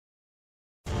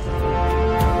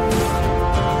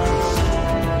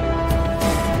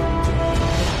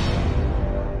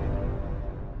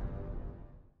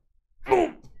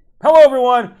Hello,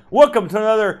 everyone. Welcome to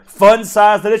another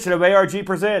fun-sized edition of ARG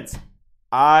Presents.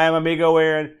 I am Amigo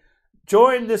Aaron,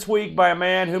 joined this week by a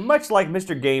man who, much like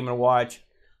Mr. Game & Watch,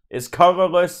 is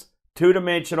colorless,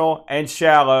 two-dimensional, and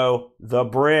shallow, the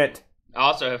BRENT. I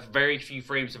also have very few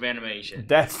frames of animation.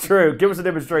 That's true. Give us a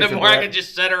demonstration. The more I can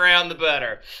just sit around, the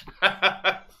better.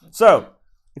 So,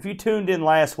 if you tuned in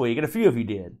last week, and a few of you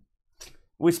did,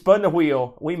 we spun the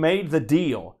wheel, we made the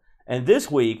deal, and this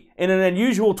week, in an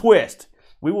unusual twist,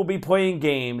 we will be playing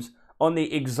games on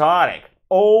the exotic,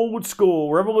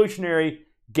 old-school, revolutionary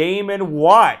Game &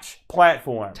 Watch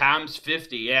platform. Times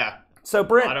 50, yeah. So,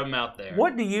 Brent, a lot of them out there.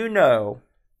 What do you know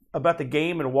about the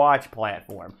Game & Watch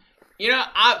platform? You know,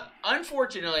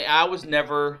 unfortunately, I was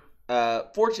never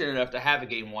fortunate enough to have a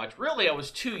Game & Watch. Really, I was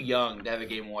too young to have a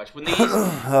Game & Watch. When these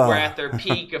were at their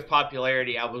peak of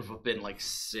popularity, I would have been like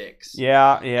 6.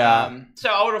 Yeah.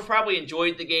 So I would have probably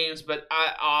enjoyed the games, but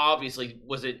I obviously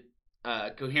wasn't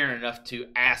coherent enough to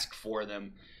ask for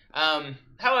them.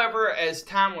 However, as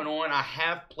time went on, I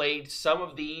have played some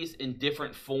of these in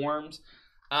different forms.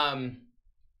 The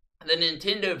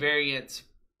Nintendo variants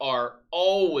are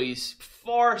always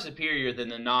far superior than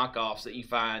the knockoffs that you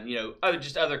find,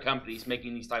 just other companies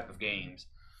making these type of games.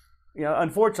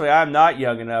 Unfortunately, I'm not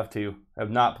young enough to have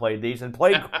not played these and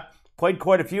played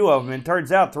quite a few of them. And it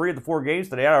turns out 3 of the 4 games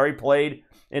today I already played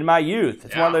in my youth.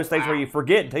 It's one of those things where you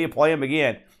forget until you play them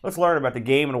again. Let's learn about the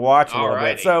Game & Watch a little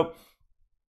bit. So,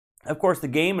 of course, the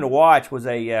Game & Watch was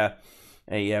a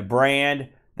brand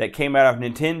that came out of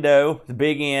Nintendo, the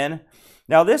Big N.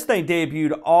 Now, this thing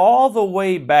debuted all the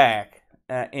way back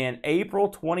in April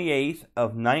 28th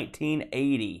of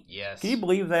 1980. Yes. Can you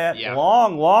believe that? Yeah.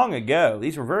 Long ago.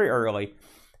 These were very early.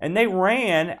 And they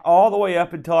ran all the way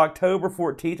up until October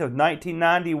 14th of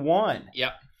 1991.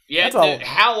 Yep. Yeah,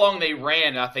 how long they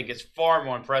ran, I think, is far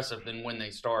more impressive than when they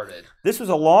started. This was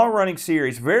a long-running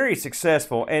series, very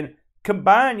successful, and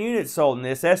combined units sold in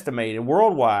this estimated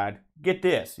worldwide. Get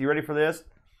this. You ready for this?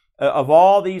 Of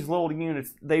all these little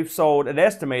units, they've sold an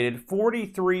estimated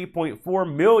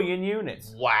 43.4 million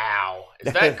units. Wow.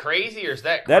 Is that crazy or is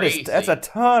that crazy? That's a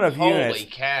ton of units.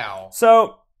 Holy cow.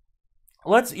 So,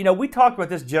 we talked about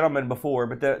this gentleman before,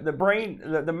 but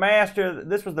the master,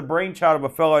 this was the brainchild of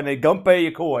a fellow named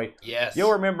Gunpei Yokoi. Yes.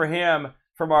 You'll remember him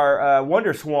from our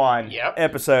Wonder Swan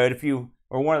episode, if you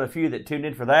were one of the few that tuned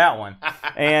in for that one.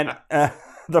 And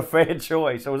the fan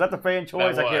choice. So was that the fan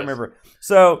choice? I can't remember.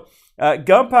 So,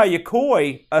 Gunpei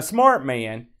Yokoi, a smart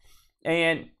man,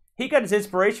 and he got his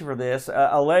inspiration for this,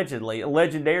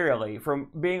 legendarily,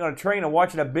 from being on a train and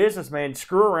watching a businessman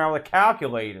screw around with a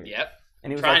calculator. Yep.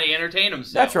 And he was trying to entertain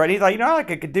himself. That's right. He's like, I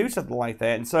could do something like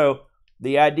that. And so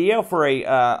the idea for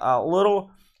a little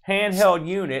handheld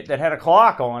unit that had a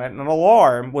clock on it and an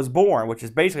alarm was born, which is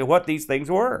basically what these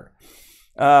things were.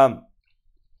 And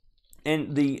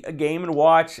the Game &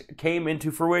 Watch came into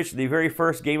fruition. The very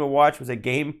first Game & Watch was a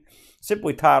game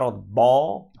simply titled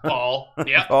Ball. Ball,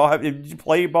 yeah. Did you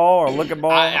play Ball or look at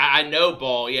Ball? I know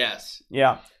Ball, yes.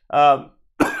 Yeah.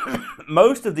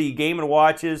 Most of the Game &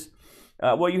 Watches,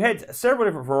 you had several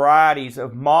different varieties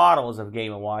of models of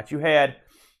Game & Watch. You had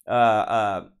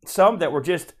some that were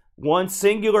just one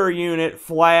singular unit,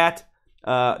 flat,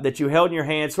 that you held in your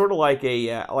hand, sort of like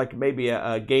maybe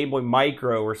a Game Boy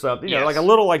Micro or something, like a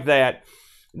little like that.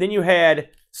 Then you had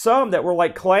some that were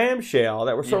like clamshell,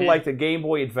 that were sort of like the Game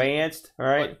Boy Advanced, all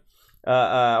right,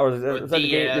 or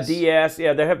the DS.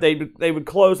 Yeah, they would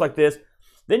close like this.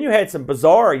 Then you had some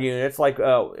bizarre units, like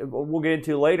we'll get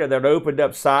into later, that opened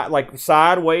up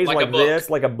sideways, like this,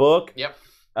 like a book. Yep.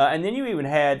 And then you even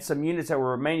had some units that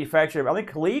were manufactured. I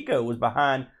think Coleco was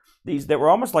behind these that were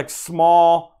almost like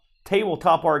small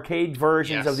tabletop arcade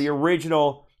versions of the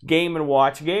original Game &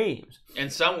 Watch games.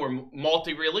 And some were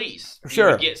multi-release. Sure.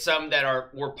 You would get some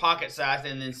that were pocket-sized,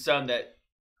 and then some that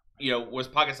was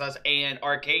pocket-sized and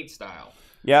arcade style.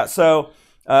 Yeah. So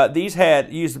these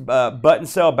used button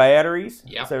cell batteries.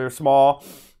 Yeah. So they're small.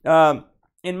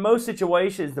 In most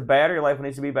situations, the battery life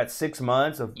needs to be about 6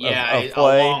 months of play. A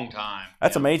long time.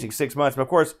 That's amazing, 6 months. But of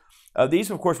course,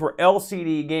 these were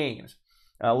LCD games,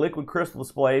 liquid crystal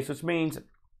displays, which means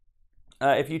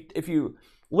if you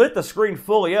lit the screen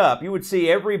fully up, you would see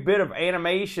every bit of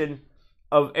animation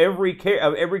of every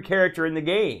character in the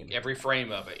game, every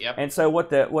frame of it. Yep. And so what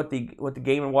the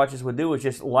Game & Watches would do is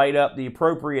just light up the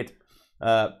appropriate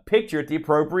picture at the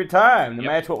appropriate time to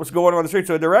match what was going on the street.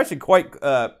 So they're actually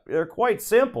quite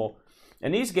simple.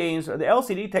 And these games, the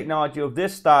LCD technology of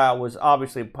this style was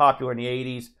obviously popular in the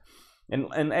 80s.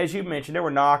 And as you mentioned, there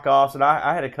were knockoffs, and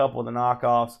I had a couple of the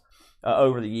knockoffs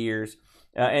over the years.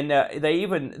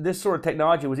 This sort of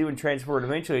technology was even transferred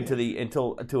eventually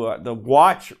into the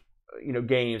watch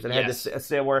games that had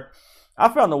this where I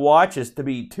found the watches to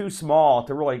be too small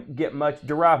to really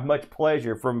derive much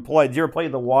pleasure from play. Did you ever play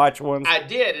the watch ones? I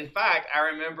did. In fact, I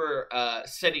remember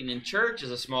sitting in church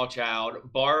as a small child,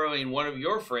 borrowing one of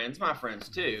your friends, my friends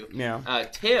too. Yeah.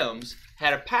 Tim's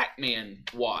had a Pac-Man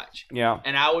watch. Yeah.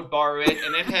 And I would borrow it,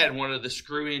 and it had one of the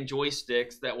screw-in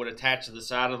joysticks that would attach to the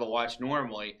side of the watch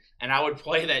normally, and I would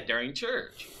play that during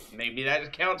church. Maybe that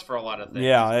accounts for a lot of things.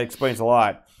 Yeah, that explains a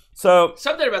lot. So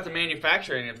something about the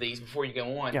manufacturing of these before you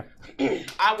go on. Yeah.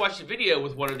 I watched a video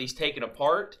with one of these taken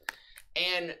apart,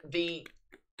 and the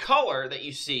color that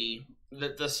you see,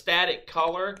 the static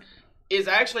color, is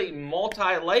actually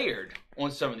multi-layered on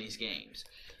some of these games.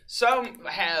 Some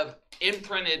have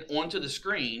imprinted onto the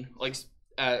screen, like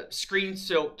screen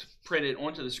silk printed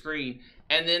onto the screen,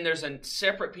 and then there's a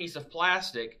separate piece of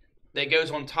plastic that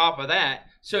goes on top of that,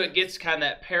 so it gets kind of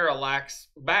that parallax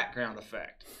background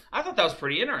effect. I thought that was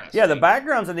pretty interesting. Yeah, the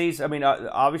backgrounds in these, I mean,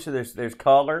 obviously there's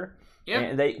color. Yeah.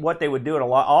 And what they would do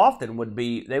often would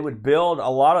be they would build a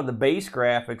lot of the base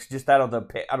graphics just out of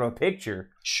a picture.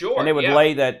 Sure. And they would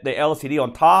lay the LCD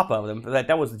on top of them.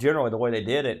 That was generally the way they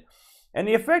did it. And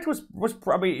the effect was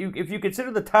probably, if you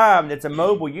consider the time that's a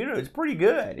mobile unit, it's pretty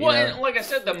good. Well, and like I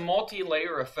said, the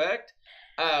multi-layer effect,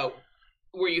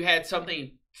 where you had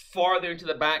something farther into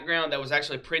the background that was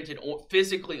actually printed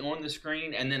physically on the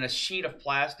screen, and then a sheet of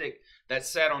plastic that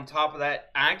sat on top of that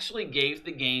actually gave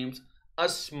the games a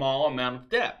small amount of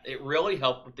depth. It really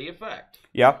helped with the effect.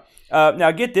 Yeah.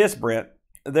 Now get this, Brent.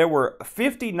 There were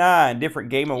 59 different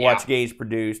Game & Watch games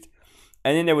produced,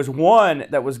 and then there was one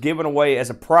that was given away as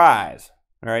a prize.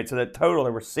 All right, so that total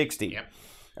there were 60. Yep.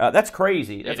 That's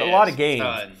crazy. That's a lot of games.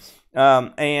 Tons.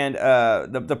 And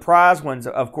the prize ones,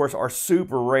 of course, are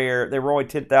super rare. They were only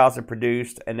 10,000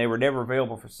 produced, and they were never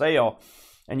available for sale.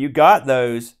 And you got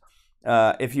those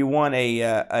if you won the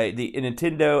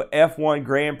Nintendo F1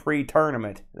 Grand Prix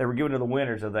tournament. They were given to the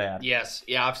winners of that. Yes,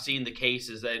 yeah, I've seen the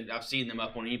cases, and I've seen them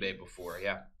up on eBay before.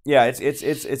 Yeah,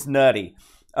 it's nutty.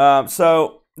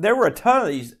 So there were a ton of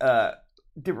these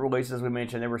different releases we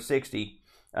mentioned. There were 60.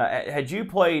 Had you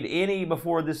played any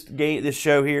before this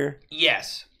show here?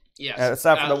 Yes.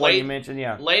 Aside from the one you mentioned,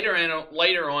 yeah. Later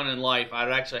on in life,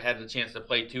 I'd actually had the chance to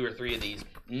play 2 or 3 of these.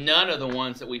 None of the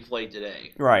ones that we played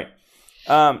today. Right.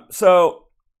 So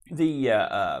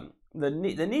the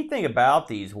neat thing about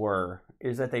these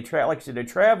is that they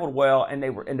traveled well, and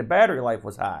the battery life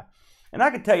was high. And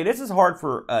I can tell you, this is hard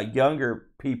for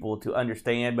younger people to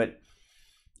understand, but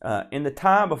in the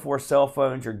time before cell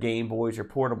phones or Game Boys or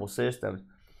portable systems,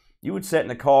 you would sit in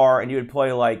the car and you would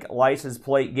play like license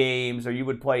plate games, or you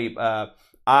would play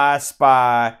I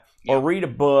Spy, or read a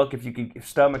book if you could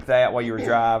stomach that while you were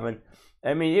driving.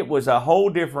 I mean, it was a whole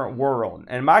different world.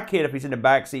 And my kid, if he's in the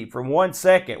back seat for 1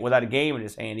 second without a game in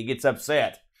his hand, he gets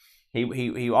upset.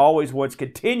 He always wants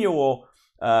continual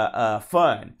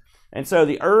fun. And so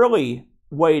the early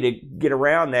way to get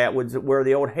around that were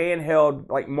the old handheld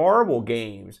like marble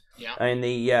games, and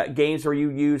the games where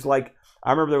you use like. I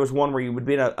remember there was one where you would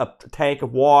be in a tank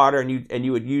of water, and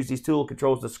you would use these tool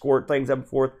controls to squirt things up and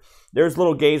forth. There's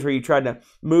little games where you tried to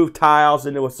move tiles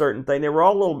into a certain thing. They were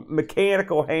all little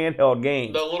mechanical handheld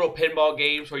games. The little pinball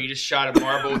games where you just shot a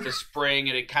marble with a spring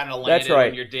and it kind of landed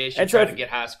on your dish and tried to get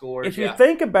high scores. If you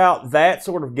think about that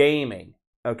sort of gaming,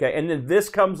 okay, and then this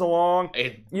comes along,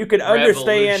 you can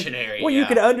understand. Well, you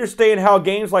can understand how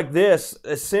games like this,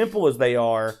 as simple as they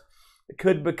are,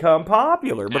 could become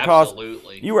popular because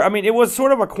it was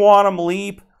sort of a quantum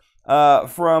leap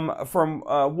from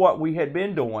what we had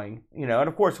been doing, and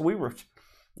of course we were,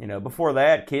 before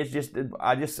that kids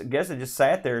I guess they just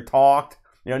sat there and talked,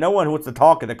 no one wants to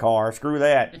talk in the car, screw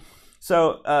that.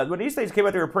 So when these things came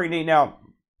out, they were pretty neat. Now,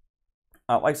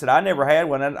 like I said, I never had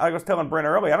one, and I was telling Brent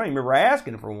earlier, I don't even remember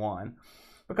asking for one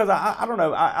because I don't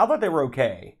know, I thought they were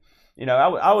okay.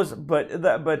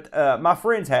 But my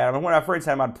friends had them, and when my friends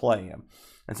had them, I'd play them,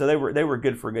 and so they were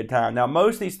good for a good time. Now,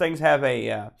 most of these things have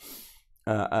a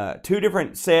 2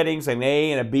 different settings, an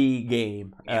A and a B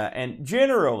game, and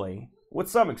generally, with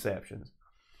some exceptions,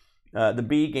 the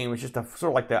B game is just sort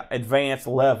of like the advanced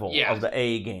level of the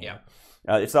A game. Yeah.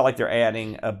 It's not like they're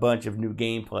adding a bunch of new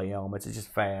gameplay elements. It's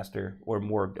just faster or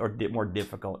more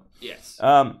difficult. Yes.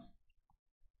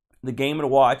 The Game &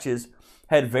 Watches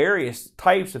had various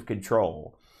types of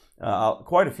control.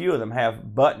 Quite a few of them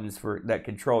have buttons that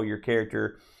control your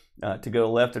character to go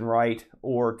left and right,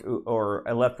 or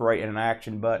a left, right, and an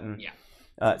action button.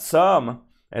 Yeah. Some,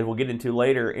 as we'll get into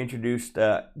later, introduced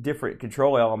different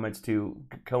control elements to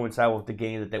coincide with the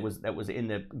game that was in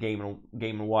the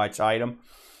Game & Watch item.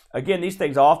 Again, these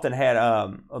things often had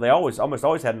almost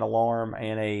always had an alarm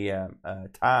and a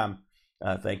time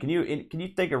thing. Can you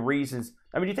think of reasons?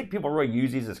 I mean, do you think people really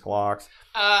use these as clocks?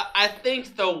 I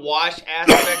think the watch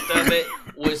aspect of it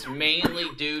was mainly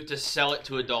due to sell it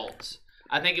to adults.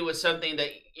 I think it was something that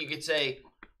you could say,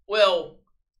 well,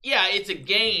 yeah, it's a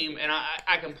game and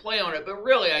I can play on it, but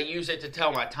really I use it to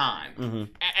tell my time. Mm-hmm.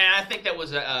 And I think that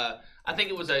was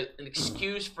an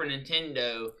excuse for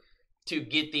Nintendo to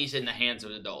get these in the hands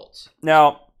of adults.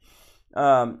 Now,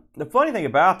 the funny thing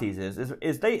about these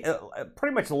is they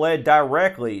pretty much led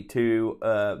directly to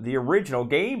the original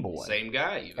Game Boy. Same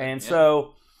guy. Even. And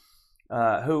so,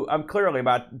 who I'm clearly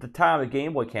about the time the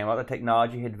Game Boy came out, the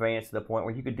technology had advanced to the point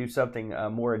where you could do something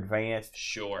more advanced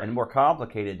and more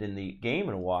complicated than the Game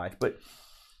 & Watch. But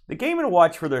the Game &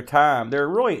 Watch for their time, they're a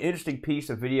really interesting piece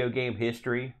of video game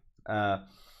history.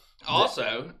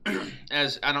 Also,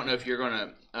 as I don't know if you're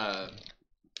going to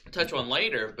touch on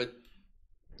later, but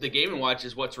the Game & Watch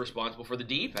is what's responsible for the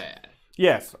D-pad.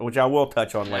 Yes, which I will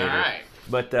touch on later. All right.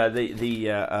 But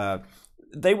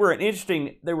they were an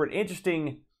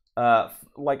interesting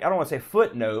like I don't want to say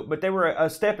footnote, but they were a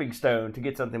stepping stone to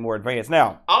get something more advanced.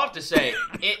 Now, I'll have to say,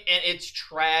 it's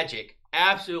tragic,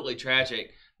 absolutely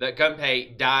tragic, that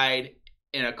Gunpei died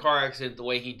in a car accident the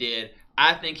way he did.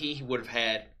 I think he would have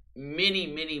had many,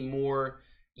 many more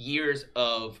years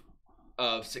of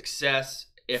success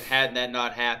if had that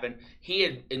not happened. He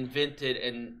had invented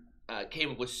and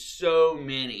came up with so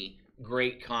many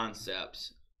great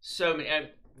concepts. So many.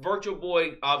 Virtual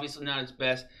Boy, obviously not his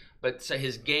best, but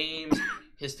his games,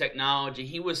 his technology,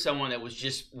 he was someone that was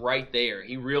just right there.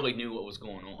 He really knew what was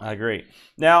going on. I agree.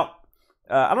 Now,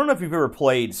 I don't know if you've ever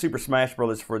played Super Smash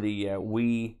Bros. For the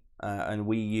Wii and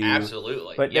Wii U.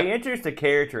 Absolutely. But they introduced a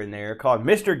character in there called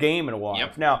Mr. Game & Watch.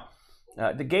 Yep. Now,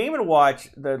 the Game & Watch,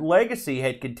 the legacy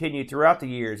had continued throughout the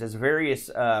years as various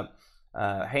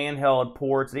handheld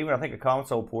ports, and even I think a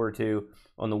console port or two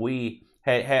on the Wii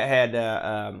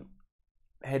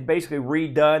had basically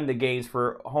redone the games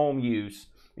for home use.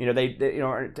 You know, they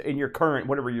in your current,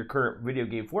 whatever your current video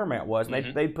game format was,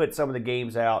 and they put some of the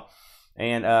games out.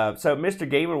 And so Mr.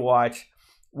 Game & Watch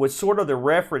was sort of the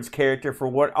reference character for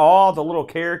what all the little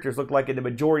characters look like in the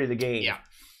majority of the games. Yeah.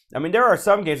 I mean, there are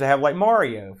some games that have like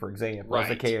Mario, for example, as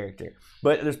a character.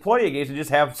 But there's plenty of games that just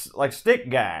have like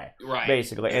Stick Guy,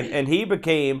 basically. And he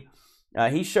became,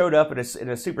 he showed up in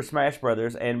a Super Smash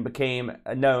Brothers and became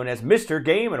known as Mr.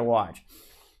 Game & Watch.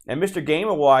 And Mr. Game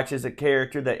 & Watch is a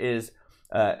character that is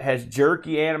has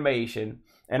jerky animation.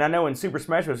 And I know in Super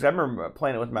Smash Bros., I remember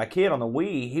playing it with my kid on the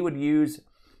Wii, he would use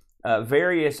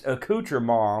various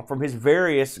accoutrements from his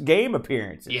various game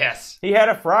appearances. Yes. He had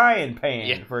a frying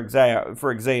pan, for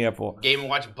example. Game &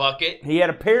 Watch bucket. He had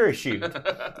a parachute.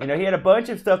 He had a bunch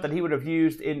of stuff that he would have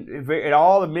used in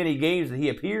all the many games that he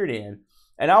appeared in.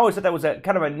 And I always thought that was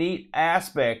kind of a neat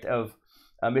aspect of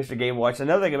Mr. Game & Watch.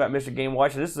 Another thing about Mr. Game &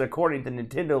 Watch, and this is according to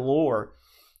Nintendo lore,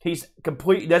 he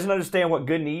doesn't understand what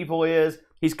good and evil is.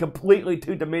 He's completely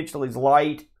two-dimensional. He's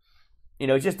light.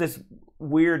 He's just this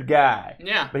weird guy.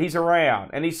 Yeah. But he's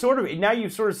around. And he's now you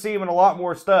sort of see him in a lot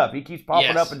more stuff. He keeps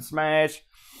popping up in Smash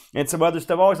and some other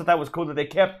stuff. I always thought that was cool that they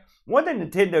kept. One thing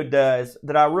Nintendo does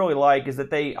that I really like is that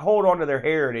they hold on to their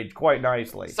heritage quite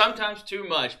nicely. Sometimes too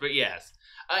much, but yes.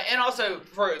 And also,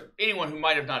 for anyone who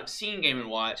might have not seen Game &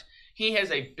 Watch, he has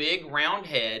a big round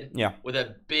head with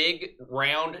a big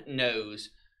round nose.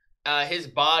 His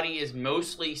body is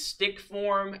mostly stick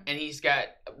form, and he's got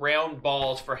round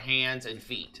balls for hands and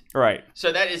feet. Right.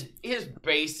 So that is his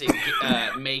basic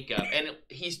makeup, and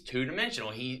he's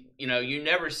two-dimensional. You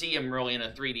never see him really in a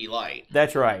 3D light.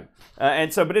 That's right.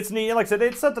 But it's neat. Like I said,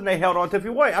 it's something they held on to. If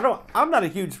you wait, I'm not a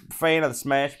huge fan of the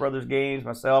Smash Brothers games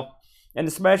myself, and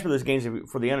the Smash Brothers games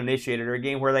for the uninitiated are a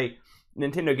game where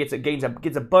Nintendo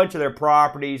gets a bunch of their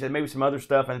properties and maybe some other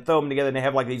stuff and throw them together, and they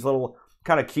have like these little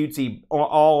kind of cutesy,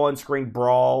 all on-screen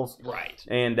brawls. Right.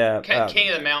 And King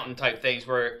of the Mountain type things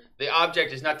where the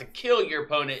object is not to kill your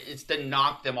opponent, it's to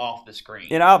knock them off the screen.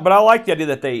 But I like the idea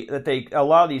that they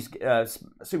allow these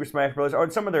Super Smash Bros.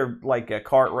 Or some of their like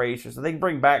kart races, so they can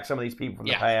bring back some of these people from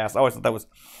the past. I always thought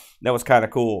that was kind of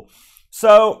cool.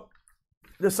 So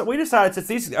we decided, since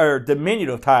these are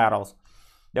diminutive titles,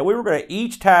 that we were going to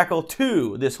each tackle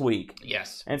 2 this week.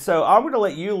 Yes. And so I'm going to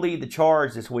let you lead the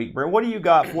charge this week, Brent. What do you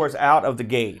got for us out of the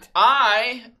gate?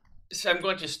 I'm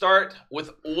going to start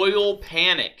with Oil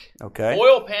Panic. Okay.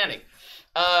 Oil Panic.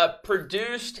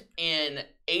 Produced in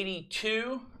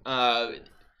 1982.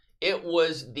 It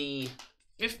was the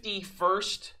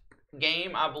 51st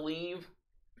game, I believe,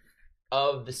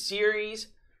 of the series.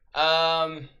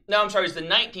 No, I'm sorry, it's the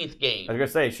 19th game. I was going to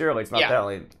say, surely it's not that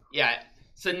late. Yeah.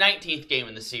 It's the 19th game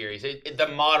in the series. The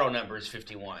model number is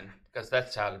 51, because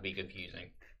that's how to be confusing.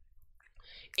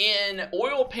 In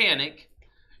Oil Panic,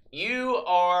 you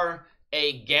are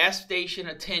a gas station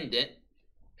attendant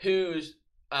who's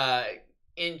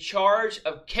in charge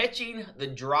of catching the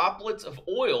droplets of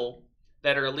oil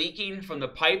that are leaking from the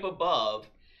pipe above,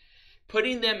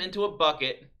 putting them into a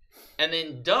bucket, and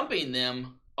then dumping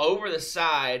them over the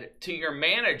side to your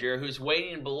manager who's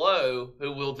waiting below,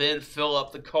 who will then fill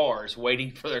up the cars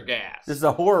waiting for their gas. This is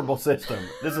a horrible system.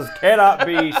 This cannot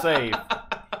be safe.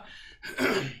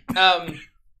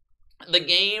 The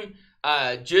game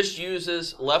just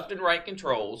uses left and right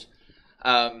controls.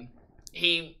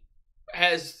 He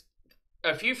has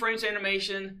a few frames of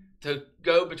animation to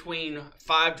go between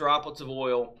 5 droplets of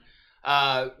oil.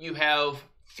 You have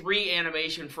 3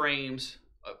 animation frames,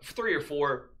 3 or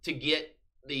 4, to get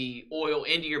the oil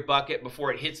into your bucket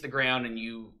before it hits the ground and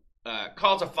you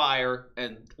cause a fire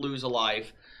and lose a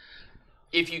life.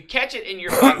 If you catch it in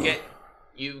your bucket,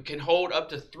 you can hold up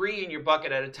to 3 in your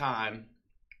bucket at a time.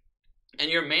 And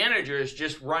your manager is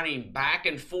just running back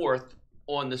and forth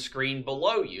on the screen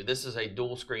below you. This is a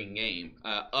dual screen game,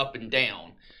 up and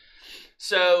down.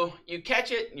 So you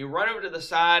catch it, you run over to the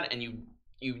side, and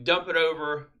you dump it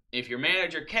over. If your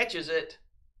manager catches it,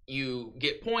 you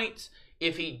get points.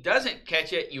 If he doesn't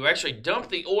catch it, you actually dump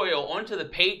the oil onto the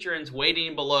patrons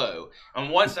waiting below. On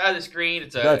one side of the screen,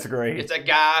 that's great. It's a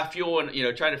guy fueling,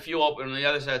 trying to fuel up, and on the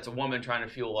other side, it's a woman trying to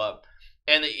fuel up.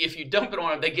 And if you dump it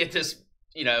on them, they get this.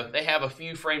 They have a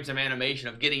few frames of animation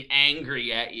of getting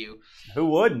angry at you. Who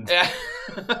wouldn't?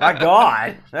 My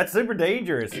God, that's super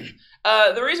dangerous.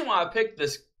 The reason why I picked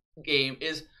this game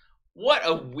is what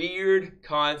a weird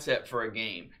concept for a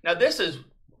game. Now, this is,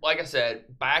 like I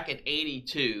said, back in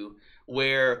 '82,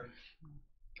 where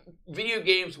video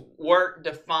games weren't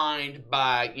defined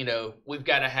by, we've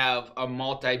got to have a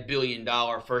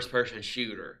multi-billion-dollar first-person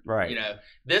shooter. Right.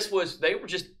 They were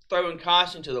just throwing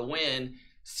caution to the wind,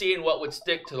 seeing what would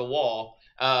stick to the wall.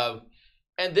 And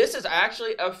this is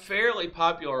actually a fairly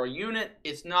popular unit.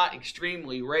 It's not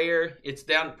extremely rare. It's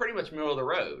down pretty much middle of the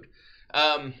road.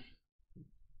 I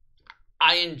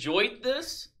enjoyed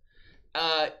this.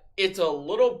 It's a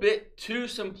little bit too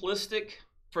simplistic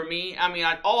for me. I mean,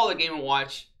 all the Game &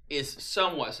 Watch is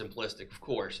somewhat simplistic, of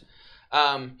course.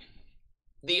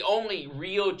 The only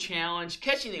real challenge,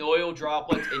 catching the oil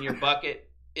droplets in your bucket,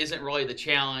 isn't really the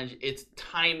challenge. It's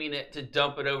timing it to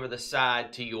dump it over the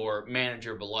side to your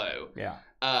manager below. Yeah.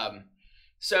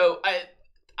 So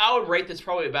I would rate this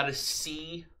probably about a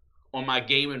C on my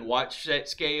Game & Watch set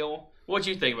scale. What do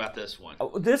you think about this one?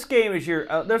 This game is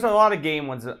there's a lot of game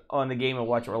ones on the Game &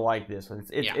 Watch that are like this one.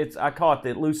 It's I call it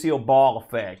the Lucille Ball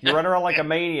effect. You run around like a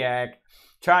maniac,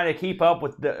 trying to keep up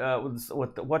with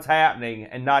what's happening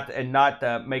and not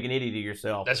make an idiot of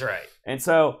yourself. That's right. And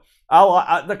so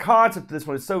the concept of this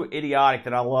one is so idiotic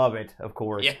that I love it. Of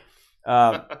course. Yeah.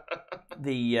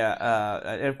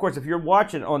 And of course, if you're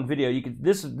watching on video, you can.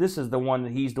 This is the one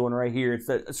that he's doing right here. It's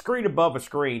a screen above a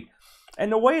screen, and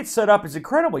the way it's set up is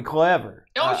incredibly clever.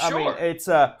 Oh, sure. I mean, it's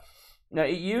now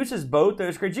it uses both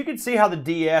those screens. You can see how the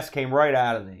DS came right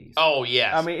out of these. Oh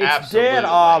yes. I mean, it's absolutely. Dead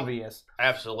obvious.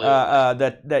 Absolutely.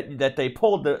 That they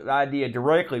pulled the idea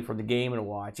directly from the Game &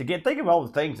 Watch. Again, think of all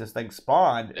the things this thing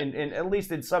spawned, and at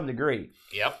least in some degree.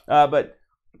 Yep. But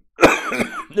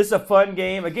this is a fun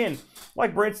game. Again,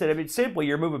 like Brent said, I mean, simply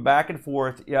you're moving back and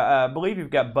forth. I believe you've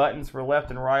got buttons for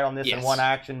left and right on this, yes, and one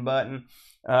action button,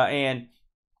 and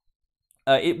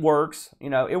it works.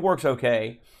 It works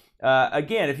okay.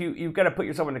 Again, if you've got to put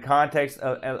yourself in the context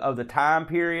of the time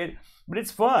period, but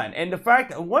it's fun. And the fact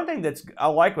that one thing I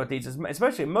like with these is,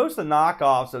 especially most of the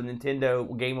knockoffs of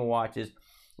Nintendo Game & Watches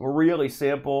were really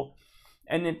simple.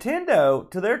 And Nintendo,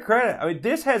 to their credit, I mean,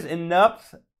 this has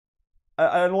enough.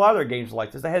 And a lot of their games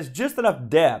like this, that has just enough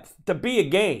depth to be a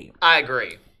game. I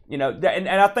agree. And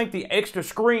I think the extra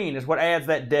screen is what adds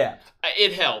that depth.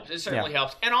 It helps. It certainly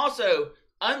helps. And also,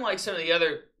 unlike some of the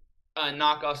other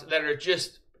knockoffs that are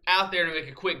just out there to make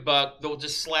a quick buck, they'll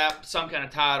just slap some kind of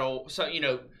title,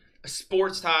 a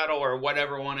sports title or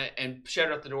whatever on it, and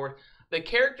shut out the door. The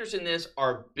characters in this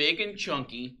are big and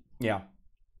chunky. Yeah.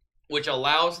 Which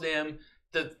allows them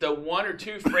the 1 or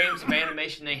 2 frames of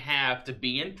animation they have to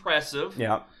be impressive.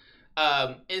 Yeah.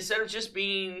 Instead of just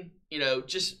being,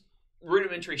 just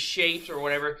rudimentary shapes or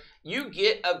whatever, you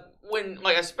get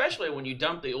especially when you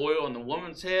dump the oil on the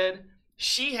woman's head,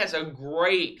 she has a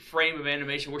great frame of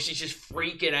animation where she's just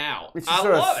freaking out. I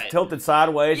love it. Tilted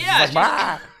sideways. Yeah.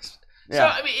 Yeah. So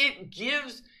I mean,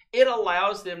 it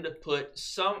allows them to put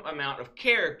some amount of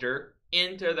character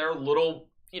into their little,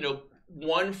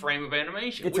 1 frame of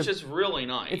animation, which is really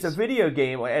nice. It's a video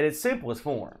game at its simplest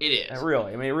form. It is. It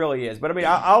really is. But I mean,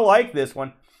 I like this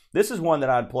one. This is one that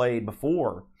I'd played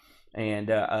before And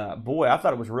boy, I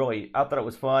thought it was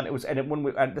fun. It was,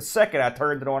 and the second I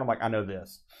turned it on, I'm like, I know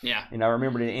this. Yeah. I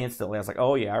remembered it instantly. I was like,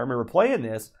 oh yeah, I remember playing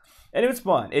this, and it was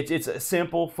fun. It's a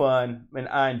simple, fun, and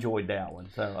I enjoyed that one.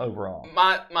 So overall,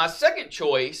 my second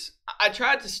choice, I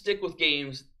tried to stick with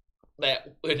games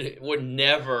that would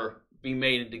never be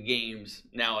made into games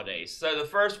nowadays. So the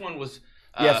first one was.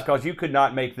 Yes, because you could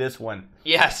not make this one.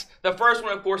 Yes, the first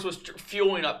one, of course, was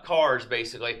fueling up cars,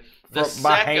 basically. The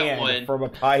second one from a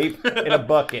pipe in a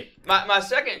bucket. My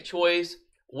second choice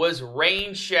was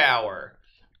Rain Shower,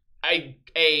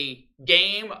 a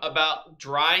game about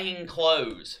drying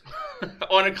clothes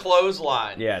on a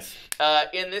clothesline. Yes.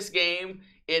 In this game,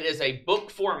 it is a book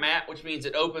format, which means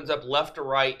it opens up left to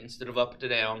right instead of up to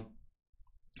down,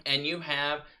 and you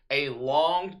have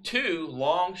two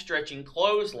long stretching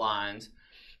clotheslines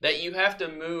that you have to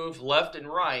move left and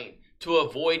right to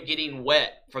avoid getting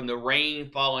wet from the rain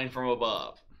falling from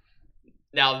above.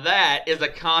 Now that is a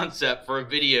concept for a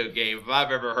video game if I've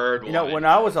ever heard one. When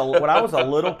I was a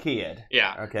little kid,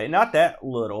 yeah, okay, not that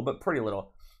little, but pretty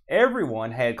little,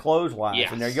 everyone had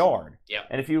clotheslines in their yard. Yep.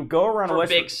 And if you go around for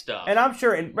West, big stuff, and I'm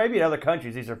sure, and maybe in other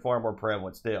countries these are far more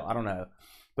prevalent still. I don't know,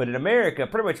 but in America,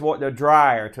 pretty much what the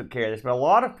dryer took care of this. But a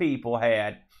lot of people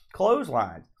had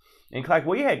clotheslines. And like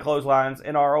we had clotheslines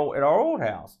in our old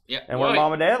house, and where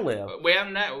Mom and Dad lived. We had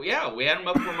them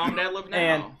up where Mom and Dad live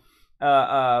now.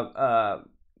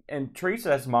 And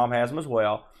Teresa's mom has them as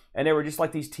well, and they were just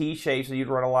like these T shapes, so you'd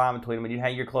run a line between them, and you'd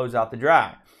hang your clothes out to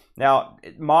dry. Now,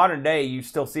 modern day, you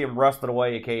still see them rusted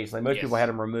away occasionally. Most people had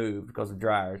them removed because of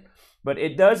dryers, but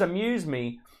it does amuse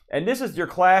me. And this is your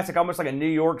classic, almost like a New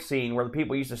York scene where the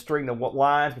people used to string the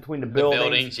lines between the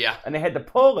buildings, and they had the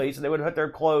pulleys, and they would put their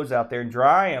clothes out there and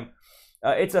dry them.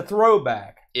 It's a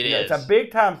throwback. It's a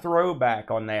big-time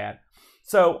throwback on that.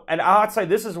 So, and I'd say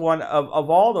this is one of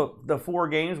all the four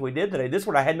games we did today, this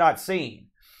one I had not seen.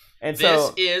 And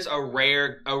this is a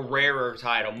rarer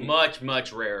title, much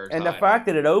rarer and title. The fact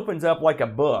that it opens up like a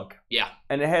book. Yeah.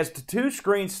 And it has two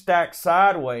screens stacked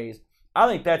sideways, I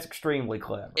think that's extremely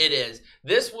clever. It is.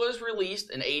 This was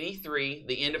released in '83,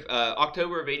 the end of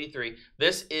October of '83.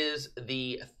 This is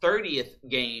the 30th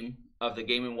game of the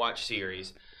Game & Watch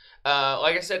series.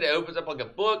 Like I said, it opens up like a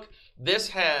book. This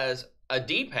has a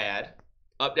D-pad,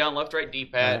 up, down, left, right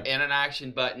D-pad, and an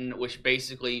action button, which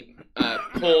basically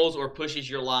pulls or pushes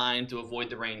your line to avoid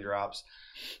the raindrops.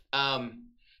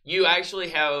 You actually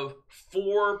have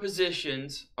 4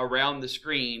 positions around the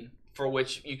screen for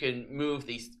which you can move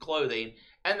these clothing,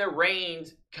 and the rain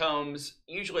comes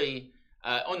usually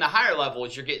on the higher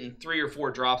levels. You're getting 3 or 4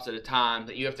 drops at a time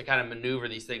that you have to kind of maneuver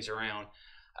these things around.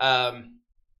 I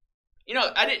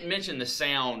didn't mention the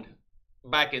sound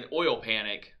back in Oil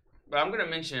Panic, but I'm going to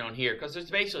mention it on here because it's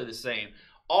basically the same.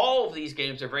 All of these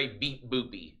games are very beep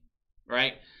boopy,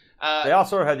 right? They all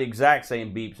sort of have the exact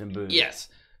same beeps and boops. Yes.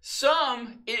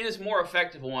 Some, it is more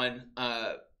effective one,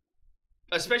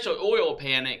 especially Oil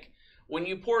Panic. When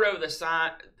you pour it over the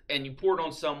side and you pour it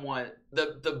on someone,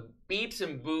 the beeps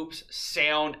and boops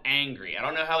sound angry. I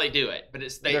don't know how they do it, but they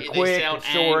sound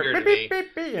angry to me. Beep,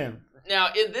 beep, beep.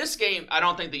 Now, in this game, I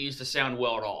don't think they used to sound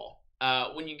well at all.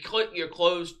 When you click your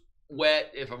clothes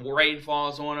wet, if a rain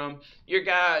falls on them, your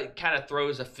guy kind of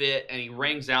throws a fit and he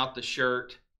wrings out the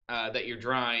shirt that you're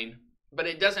drying, but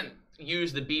it doesn't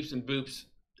use the beeps and boops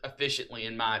efficiently,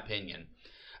 in my opinion.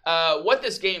 What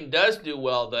this game does do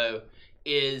well, though,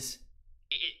 is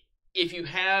if you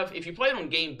play it on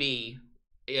game B,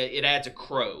 it adds a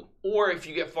crow. Or if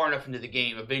you get far enough into the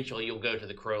game, eventually you'll go to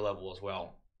the crow level as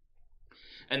well.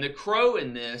 And the crow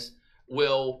in this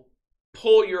will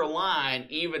pull your line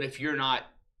even if you're not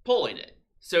pulling it.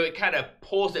 So it kind of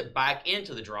pulls it back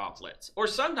into the droplets. Or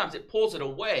sometimes it pulls it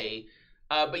away,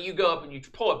 but you go up and you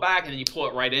pull it back and then you pull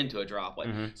it right into a droplet.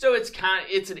 Mm-hmm. So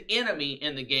it's an enemy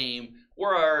in the game,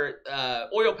 where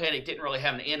Oil Panic didn't really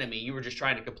have an enemy. You were just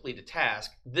trying to complete a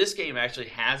task. This game actually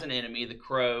has an enemy, the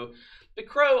crow. The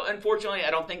crow, unfortunately,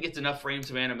 I don't think it's enough frames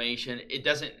of animation. It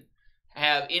doesn't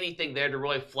have anything there to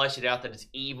really flesh it out that it's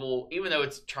evil, even though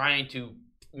it's trying to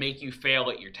make you fail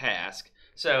at your task.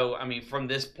 So, I mean, from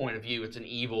this point of view, it's an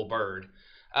evil bird.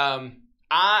 I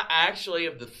actually,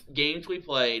 of the games we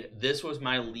played, this was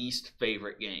my least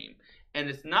favorite game. And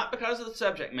it's not because of the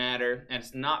subject matter, and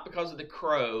it's not because of the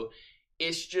crow.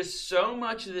 It's just so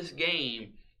much of this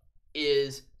game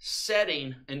is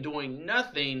setting and doing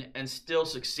nothing and still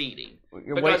succeeding.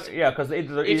 Because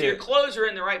if your clothes are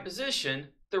in the right position,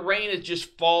 the rain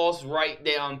just falls right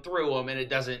down through them and it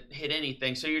doesn't hit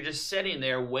anything. So you're just sitting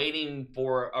there waiting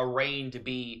for a rain to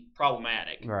be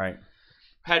problematic. Right.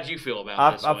 How'd you feel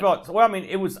about this I one? felt well. I mean,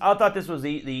 I thought this was the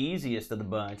easiest of the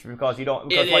bunch because you don't.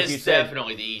 Because It like is you said,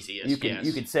 definitely the easiest. you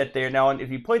can sit there now. And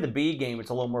if you play the B game, it's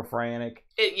a little more frantic.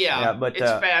 But it's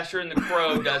faster, and the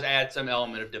Crow does add some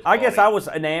element of I difficulty. guess I was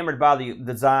enamored by the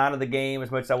design of the game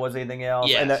as much as I was anything else,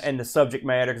 Yes. and the subject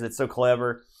matter because it's so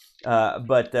clever.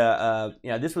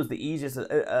 This was the easiest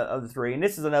of the three, and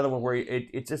this is another one where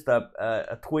it's just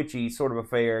a twitchy sort of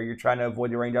affair. You're trying to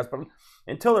avoid the raindrops, but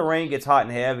until the rain gets hot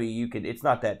and heavy, it's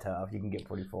not that tough. You can get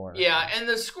pretty far. Yeah, and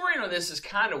the scoring on this is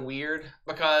kind of weird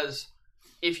because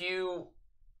if you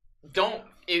don't,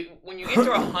 when you get to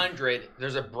 100,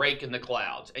 there's a break in the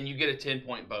clouds, and you get a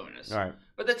 10-point bonus. All right.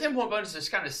 But the 10-point bonus is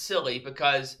kind of silly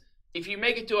because if you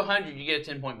make it to 100, you get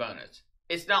a 10-point bonus.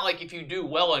 It's not like if you do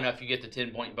well enough, you get the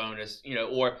 10-point bonus,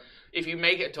 or if you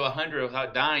make it to 100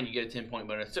 without dying, you get a 10-point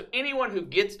bonus. So anyone who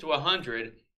gets to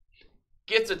 100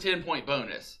 gets a 10-point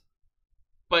bonus.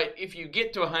 But if you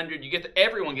get to 100,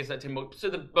 everyone gets that 10 point, so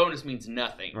the bonus means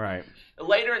nothing. Right.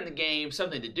 Later in the game,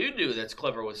 something to do that's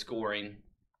clever with scoring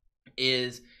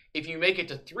is if you make it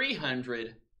to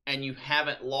 300 and you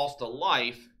haven't lost a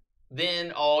life,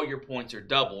 then all your points are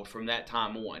doubled from that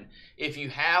time on. If you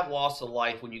have lost a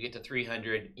life when you get to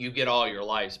 300, you get all your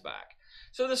lives back.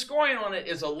 So the scoring on it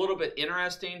is a little bit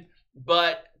interesting,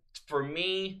 but for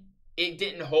me, it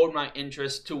didn't hold my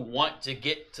interest to want to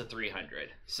get to 300.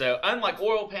 So unlike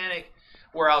Oil Panic,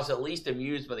 where I was at least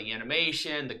amused by the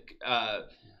animation,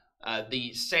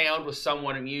 the sound was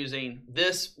somewhat amusing,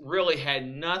 this really had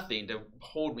nothing to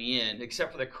hold me in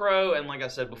except for the Crow. And like I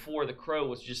said before, the Crow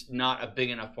was just not a big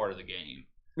enough part of the game.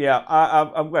 Yeah,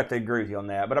 I've got to agree with you on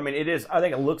that. But I mean, it is. I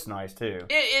think it looks nice too.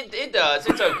 It does.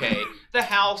 It's okay. The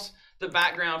house, the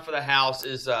background for the house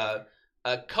is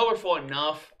colorful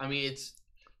enough. I mean,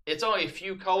 it's only a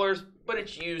few colors, but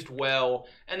it's used well.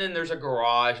 And then there's a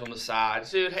garage on the side,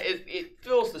 so it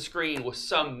fills the screen with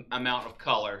some amount of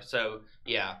color. So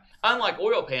yeah, unlike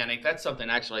Oil Panic, that's something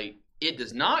actually it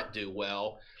does not do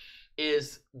well.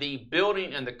 Is the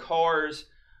building and the cars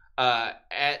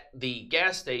at the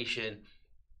gas station.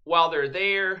 While they're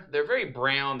there, they're very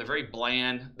brown, they're very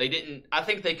bland. I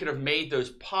think they could have made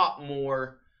those pop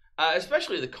more,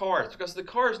 especially the cars, because the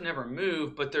cars never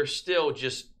move, but they're still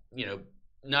just,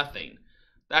 nothing.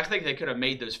 I think they could have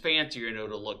made those fancier,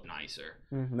 to look nicer.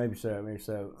 Maybe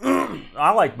so.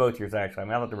 I like both yours, actually. I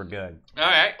mean, I thought they were good. All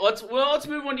right, let's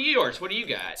move on to yours. What do you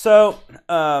got? So,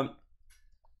 I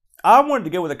wanted to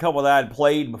go with a couple that I had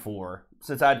played before,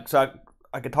 since I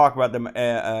could talk about them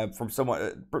from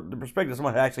the perspective of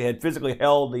someone who actually had physically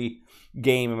held the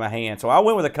game in my hand. So I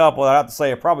went with a couple that I have to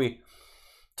say are probably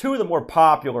two of the more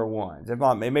popular ones, if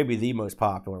not maybe the most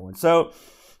popular one. So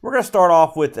we're going to start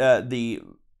off with the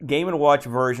Game & Watch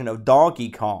version of Donkey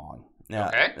Kong.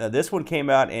 Okay. This one came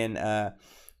out in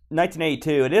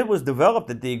 1982, and it was developed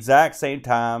at the exact same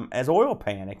time as Oil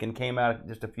Panic and came out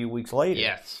just a few weeks later.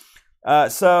 Yes. The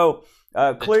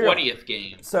 20th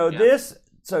game. So yeah.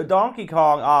 So Donkey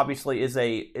Kong obviously is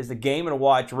a Game &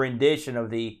 Watch rendition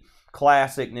of the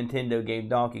classic Nintendo game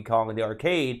Donkey Kong in the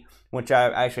arcade, which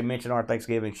I actually mentioned on our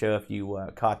Thanksgiving show if you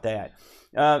caught that.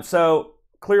 So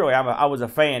clearly I was a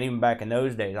fan even back in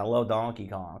those days. I love Donkey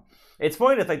Kong. It's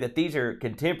funny to think that these are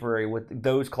contemporary with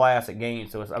those classic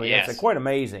games. So it's quite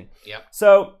amazing. Yep.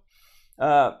 So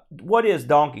what is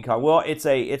Donkey Kong? Well, it's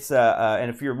and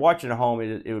if you're watching at home,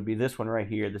 it would be this one right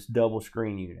here, this double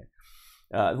screen unit.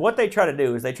 What they try to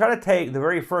do is they try to take the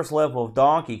very first level of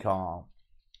Donkey Kong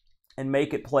and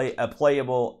make it play a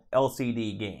playable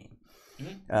LCD game.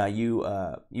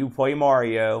 Mm-hmm. You play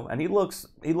Mario, and he looks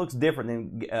different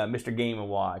than Mr. Game &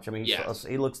 Watch. I mean,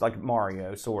 he looks like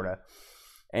Mario, sort of.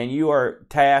 And you are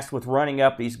tasked with running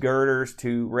up these girders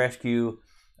to rescue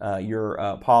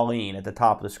your Pauline at the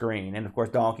top of the screen. And, of course,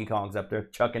 Donkey Kong's up there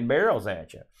chucking barrels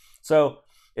at you. So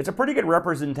it's a pretty good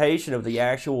representation of the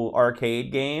actual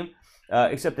arcade game.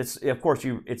 Except it's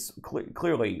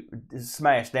clearly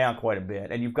smashed down quite a bit,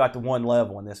 and you've got the one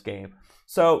level in this game.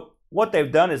 So what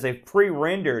they've done is they've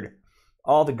pre-rendered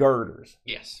all the girders.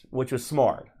 Yes. Which was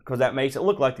smart, because that makes it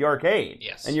look like the arcade.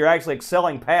 Yes. And you're actually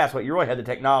excelling past what you really had the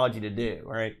technology to do,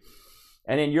 right?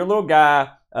 And then your little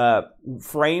guy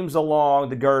frames along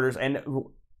the girders, and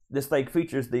this thing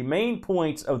features the main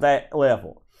points of that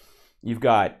level. You've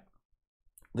got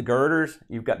the girders,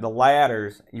 you've got the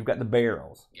ladders, you've got the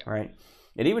barrels, right?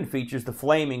 It even features the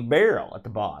flaming barrel at the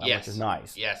bottom, which is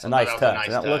nice. Yes, a nice touch.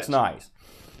 That looks nice.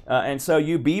 And so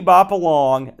you bebop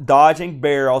along, dodging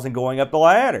barrels and going up the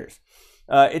ladders.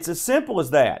 It's as simple as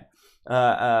that.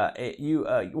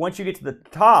 Once you get to the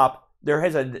top,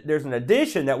 there's an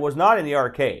addition that was not in the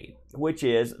arcade, which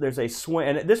is there's a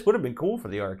swing, and this would have been cool for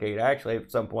the arcade actually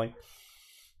at some point.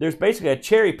 there's basically a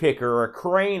cherry picker or a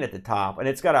crane at the top, and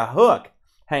it's got a hook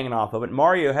hanging off of it.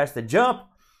 Mario has to jump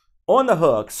on the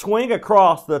hook, swing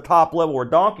across the top level where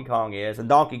Donkey Kong is, and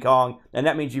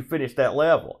that means you finish that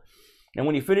level. And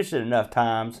when you finish it enough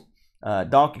times,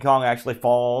 Donkey Kong actually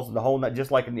falls, and the whole night,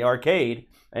 just like in the arcade,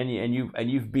 and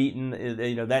you've beaten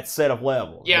that set of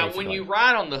levels. Yeah, basically. when you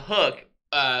ride on the hook,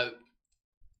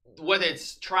 what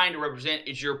it's trying to represent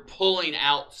is you're pulling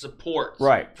out supports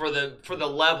for the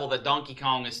level that Donkey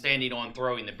Kong is standing on,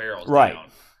 throwing the barrels down.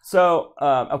 So,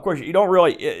 of course, you don't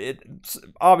really. It's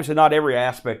obviously not every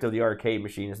aspect of the arcade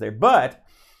machine is there, but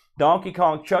Donkey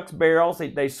Kong chucks barrels.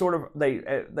 They sort of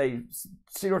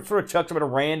chucks them in a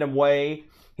random way.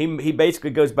 He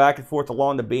basically goes back and forth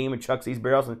along the beam and chucks these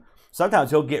barrels, and sometimes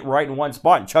he'll get right in one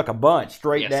spot and chuck a bunch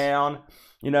straight down.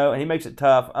 And he makes it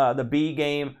tough. The B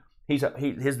game,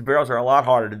 his barrels are a lot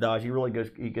harder to dodge. He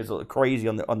gets a little crazy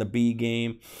on the B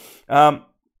game.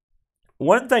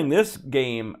 One thing this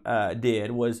game did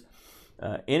was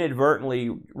inadvertently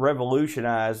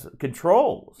revolutionize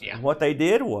controls. Yeah. What they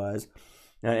did was,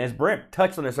 as Brent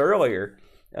touched on this earlier,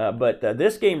 but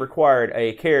this game required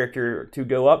a character to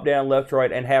go up, down, left,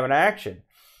 right, and have an action.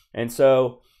 And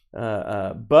so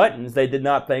buttons they did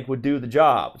not think would do the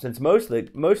job, since most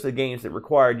of the games that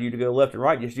required you to go left and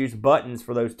right just used buttons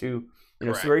for those two,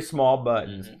 very small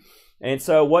buttons. Mm-hmm. And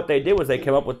so what they did was they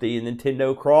came up with the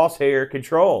Nintendo Crosshair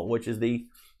control, which is the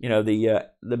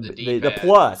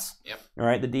plus, all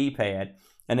right, the D-pad,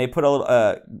 and they put a little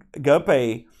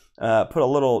Gunpei put a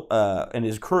little and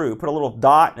his crew put a little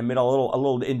dot in the middle, a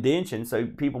little indentation, so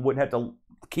people wouldn't have to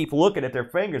keep looking at their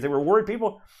fingers. They were worried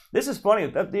people. This is funny.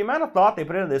 The amount of thought they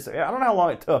put into this, I don't know how long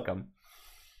it took them,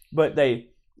 but if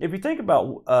you think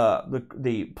about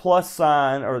the plus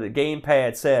sign or the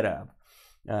gamepad setup.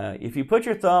 If you put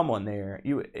your thumb on there,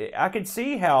 I could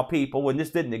see how people, when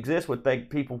this didn't exist, would think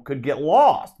people could get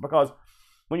lost, because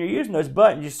when you're using those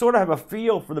buttons, you sort of have a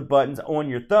feel for the buttons on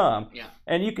your thumb,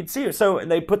 and you could see it. So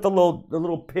they put the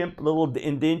little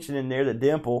indentation in there, the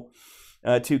dimple,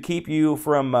 to keep you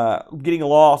from getting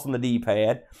lost on the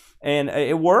D-pad, and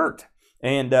it worked.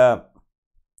 And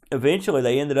eventually,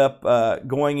 they ended up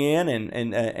going in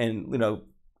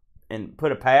and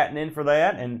put a patent in for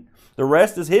that, and the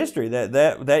rest is history.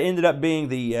 That ended up being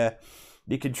the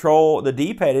control. The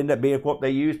D-pad ended up being what they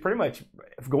used pretty much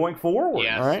going forward.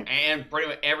 Yes, right? And pretty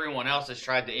much everyone else has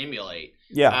tried to emulate.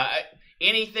 Yeah.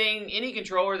 Any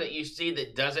controller that you see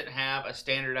that doesn't have a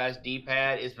standardized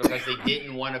D-pad is because they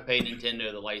didn't want to pay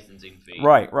Nintendo the licensing fee.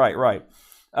 Right.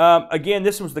 Again,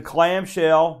 this was the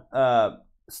clamshell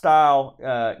style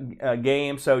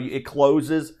game, so it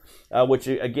closes, which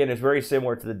again is very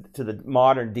similar to the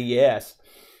modern DS.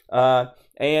 They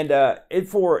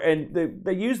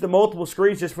use the multiple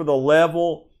screens just for the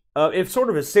level. It sort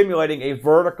of is simulating a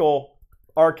vertical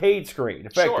arcade screen,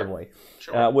 effectively.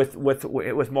 Sure.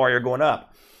 With Mario going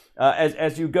up.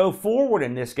 As you go forward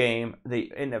in this game,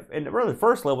 in the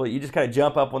first level, you just kind of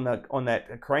jump up on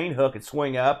that crane hook and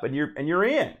swing up, and you're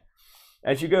in.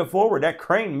 As you go forward, that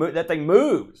thing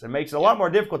moves and makes it a lot more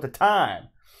difficult to time.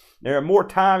 There are more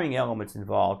timing elements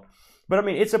involved. But I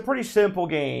mean, it's a pretty simple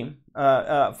game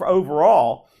for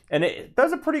overall, and it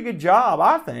does a pretty good job,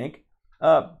 I think,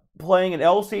 playing an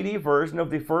LCD version of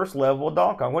the first level of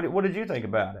Donkey Kong. What did you think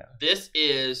about it? This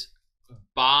is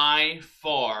by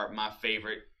far my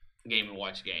favorite Game &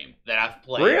 Watch game that I've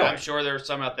played. Really? I'm sure there's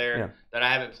some out there that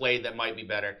I haven't played that might be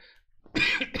better.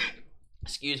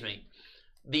 Excuse me.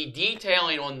 The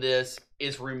detailing on this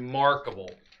is remarkable.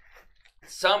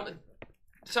 Something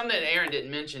that Aaron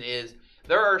didn't mention is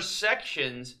there are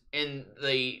sections in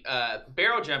the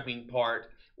barrel jumping part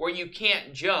where you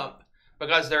can't jump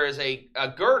because there is a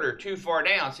girder too far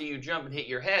down, so you jump and hit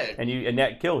your head. And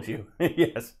that kills you.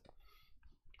 Yes.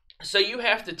 So you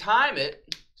have to time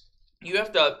it. You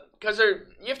have to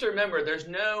remember there's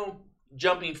no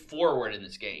jumping forward in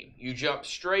this game. You jump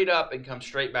straight up and come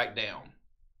straight back down.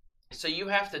 So you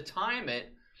have to time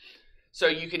it so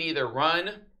you can either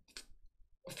run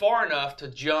far enough to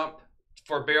jump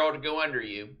for a barrel to go under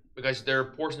you, because there are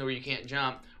portions where you can't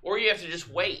jump, or you have to just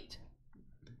wait.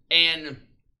 And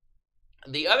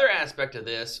the other aspect of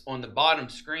this, on the bottom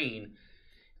screen,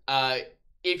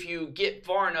 if you get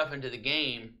far enough into the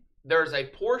game, there's a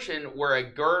portion where a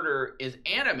girder is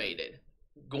animated,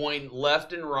 going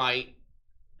left and right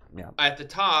at the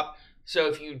top. So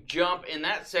if you jump in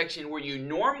that section where you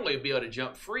normally would be able to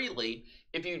jump freely,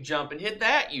 if you jump and hit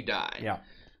that, you die. Yeah.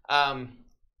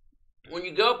 When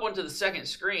you go up onto the second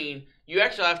screen, you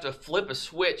actually have to flip a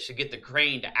switch to get the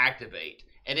crane to activate.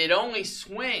 And it only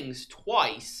swings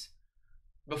twice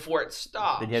before it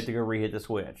stops. Then you have to go re-hit the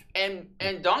switch. And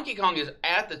Donkey Kong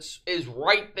is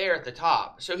right there at the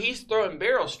top. So he's throwing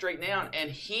barrels straight down, and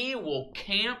he will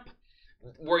camp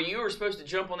where you were supposed to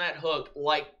jump on that hook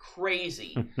like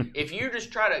crazy. If you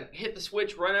just try to hit the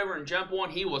switch, run over and jump on,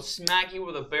 he will smack you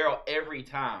with a barrel every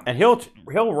time. And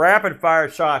he'll rapid fire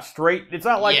shots straight. It's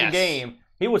not like the game.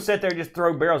 He will sit there and just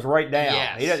throw barrels right down.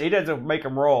 Yes. He doesn't make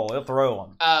them roll. He'll throw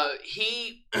them. I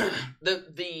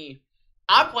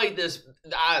played this.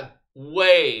 I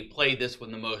played this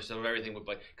one the most of everything we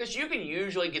played, because you can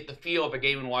usually get the feel of a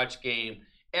Game & Watch game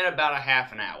in about a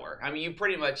half an hour. I mean, you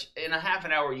pretty much, in a half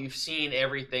an hour, you've seen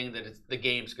everything that the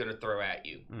game's going to throw at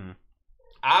you. Mm.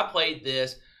 I played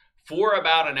this for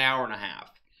about an hour and a half.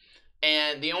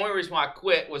 And the only reason why I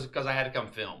quit was because I had to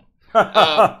come film.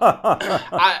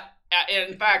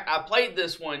 In fact, I played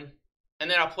this one, and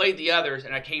then I played the others,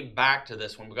 and I came back to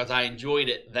this one because I enjoyed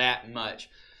it that much.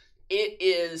 It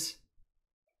is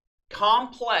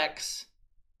complex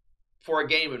for a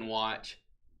Game & Watch,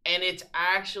 and it's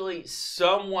actually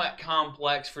somewhat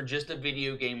complex for just a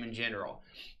video game in general.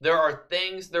 There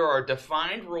are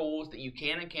defined rules that you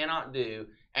can and cannot do,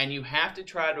 and you have to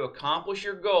try to accomplish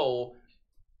your goal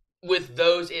with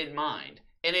those in mind.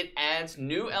 And it adds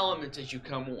new elements as you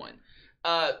come on.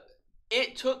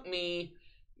 It took me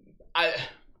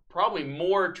probably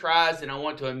more tries than I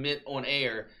want to admit on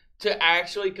air to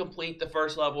actually complete the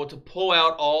first level, to pull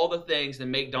out all the things that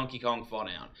make Donkey Kong fall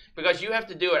down. Because you have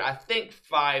to do it, I think,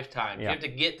 5 times. Yeah. You have to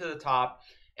get to the top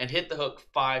and hit the hook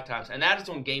 5 times. And that is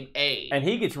on game A. And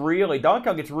Donkey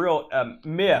Kong gets real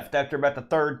miffed after about the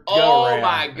third go-around. Oh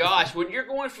my gosh. When you're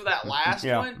going for that last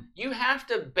one, you have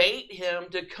to bait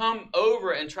him to come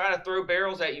over and try to throw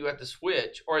barrels at you at the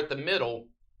switch or at the middle.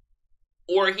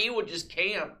 Or he would just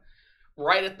camp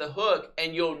right at the hook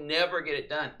and you'll never get it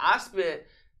done. I spent,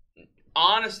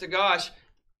 honest to gosh,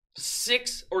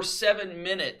 6 or 7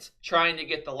 minutes trying to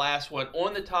get the last one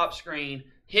on the top screen,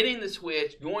 hitting the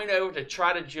switch, going over to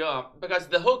try to jump, because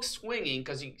the hook's swinging,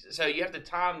 so you have to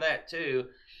time that too.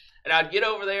 And I'd get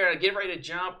over there and I'd get ready to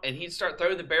jump, and he'd start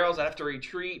throwing the barrels. I'd have to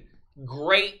retreat.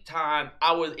 Great time.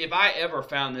 If I ever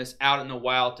found this out in the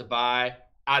wild to buy,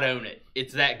 I'd own it.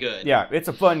 It's that good. Yeah, it's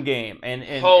a fun game. And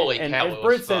holy cow, as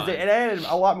Brent says, it added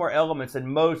a lot more elements than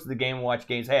most of the Game & Watch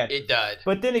games had. It did.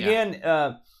 But then again,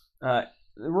 the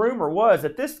rumor was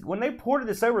that when they ported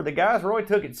this over, the guys really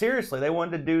took it seriously. They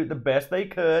wanted to do the best they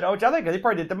could, which I think they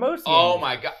probably did the most. Oh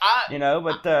my God!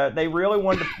 But they really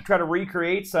wanted to try to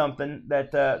recreate something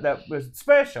that was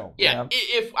special. Yeah. You know?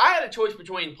 If I had a choice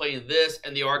between playing this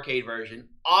and the arcade version,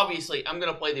 obviously I'm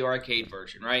going to play the arcade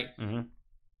version, right? Mm-hmm.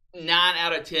 9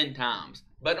 out of 10 times.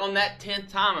 But on that 10th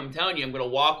time, I'm telling you, I'm going to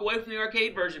walk away from the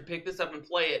arcade version, pick this up, and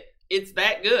play it. It's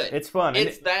that good. It's fun.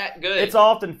 It's that good. It's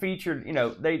often featured.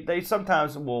 They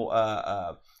sometimes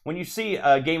will. When you see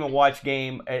a Game & Watch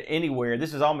game anywhere,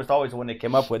 this is almost always the one they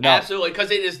came up with. Now, absolutely,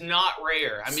 because it is not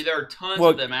rare. I mean, there are tons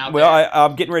of them out there. Well,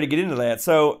 I'm getting ready to get into that.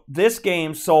 So this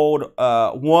game sold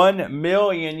 1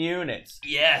 million units.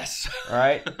 Yes.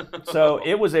 Right? So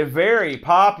it was a very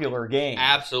popular game.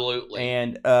 Absolutely.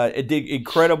 And it did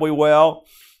incredibly well.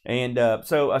 And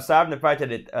so aside from the fact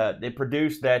that it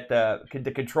produced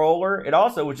the controller, it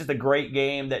also was just a great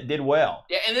game that did well.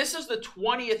 Yeah, and this is the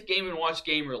 20th Game & Watch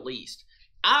game released.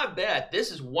 I bet this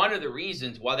is one of the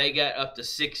reasons why they got up to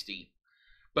 60.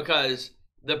 Because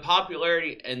the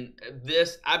popularity and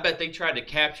this, I bet they tried to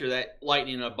capture that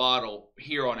lightning in a bottle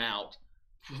here on out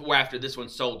after this one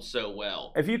sold so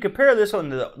well. If you compare this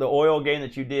one to the oil game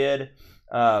that you did,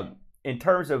 in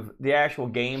terms of the actual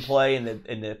gameplay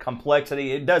and the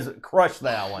complexity, it does crush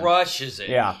that one. Crushes it.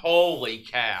 Yeah. Holy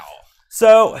cow.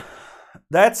 So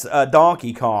that's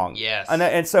Donkey Kong. Yes.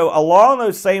 And so along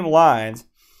those same lines,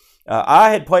 I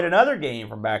had played another game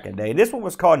from back in the day. This one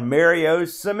was called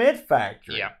Mario's Cement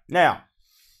Factory. Yeah. Now,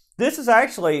 this is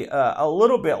actually a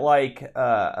little bit like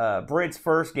Brent's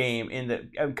first game in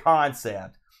the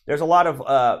concept. There's a lot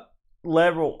of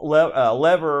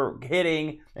lever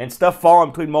hitting and stuff falling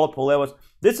between multiple levels.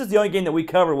 This is the only game that we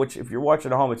cover, which if you're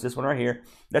watching at home, it's this one right here.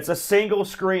 That's a single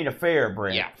screen affair,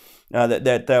 Brent. Yeah.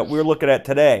 That we're looking at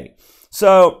today.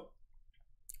 So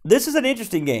this is an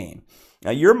interesting game. Now,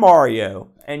 you're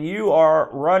Mario, and you are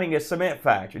running a cement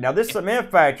factory. Now, this cement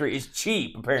factory is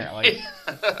cheap, apparently.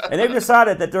 And they've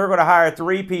decided that they're going to hire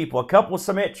 3 people, a couple of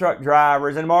cement truck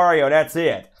drivers, and Mario, that's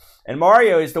it. And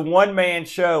Mario is the one-man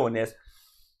show in this.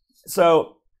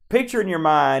 So, picture in your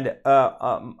mind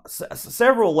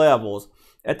several levels.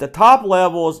 At the top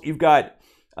levels, you've got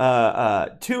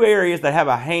 2 areas that have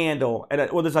a handle. And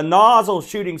there's a nozzle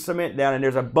shooting cement down, and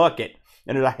there's a bucket.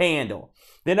 and there's a handle.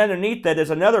 Then underneath that, there's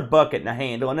another bucket and a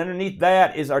handle, and underneath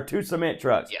that is our 2 cement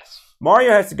trucks. Yes.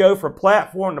 Mario has to go from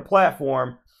platform to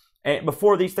platform and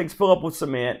before these things fill up with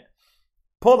cement,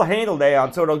 pull the handle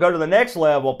down so it'll go to the next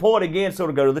level, pull it again so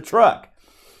it'll go to the truck.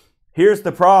 Here's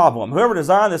the problem. Whoever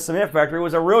designed this cement factory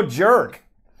was a real jerk.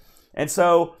 And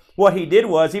so what he did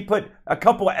was he put a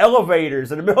couple of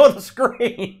elevators in the middle of the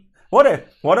screen. What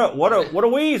a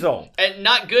weasel. And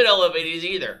not good elevators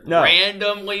either. No.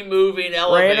 Randomly moving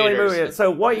elevators. Randomly moving. So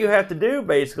what you have to do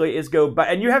basically is go back,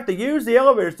 and you have to use the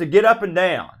elevators to get up and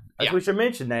down. We should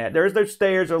mention that. There's no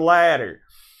stairs or ladder.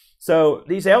 So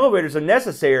these elevators are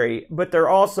necessary, but they're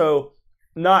also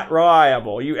not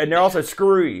reliable. And they also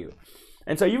screw you.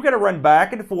 And so you've got to run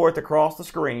back and forth across the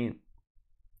screen,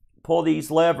 pull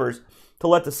these levers to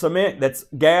let the cement that's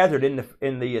gathered in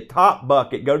the top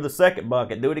bucket go to the second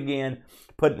bucket, do it again,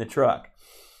 put it in the truck.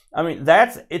 I mean,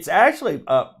 it's actually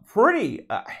a pretty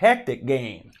hectic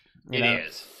game. It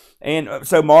is. And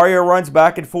so Mario runs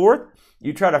back and forth.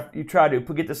 You try to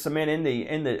get the cement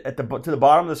to the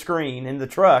bottom of the screen in the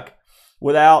truck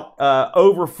without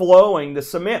overflowing the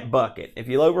cement bucket. If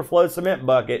you overflow the cement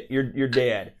bucket, you're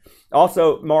dead.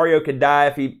 Also, Mario could die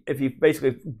if he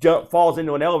basically falls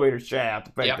into an elevator shaft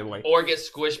effectively, or gets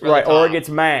squished by the top. or gets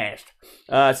mashed.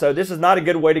 So this is not a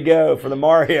good way to go for the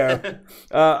Mario.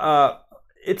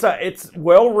 It's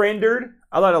well rendered.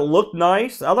 I thought it looked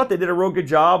nice. I thought they did a real good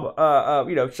job,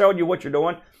 showing you what you're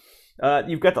doing.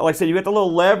 You've got like I said, you got the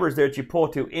little levers there that you pull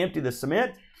to empty the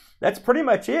cement. That's pretty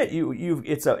much it.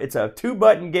 It's a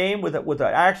 2-button game with an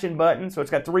action button, so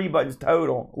it's got 3 buttons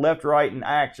total: left, right, and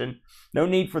action. No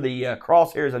need for the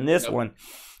crosshairs in this one,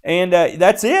 and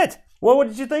that's it. What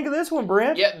did you think of this one,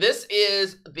 Brent? Yeah, this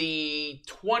is the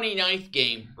 29th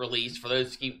game released for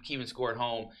those keeping score at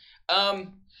home.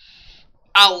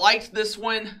 I liked this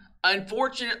one.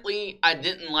 Unfortunately, I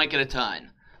didn't like it a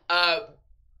ton.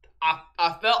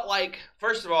 I felt like,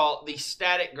 first of all, the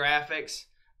static graphics,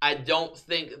 I don't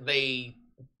think they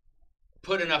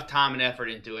put enough time and effort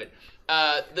into it.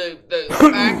 The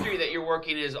factory that you're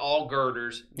working in is all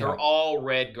girders. They're all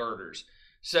red girders.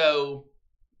 So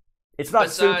it's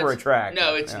not super attractive.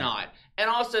 No, it's not. And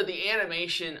also the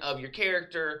animation of your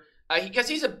character, because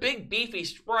he's a big beefy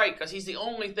sprite, because he's the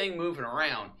only thing moving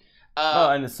around.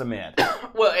 And the cement.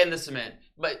 Well, and the cement.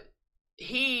 But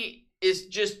he is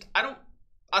just, I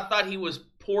thought he was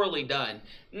poorly done.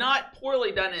 Not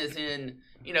poorly done as in,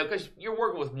 because you're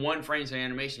working with 1 frame of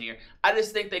animation here. I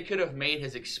just think they could have made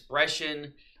his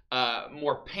expression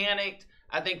more panicked.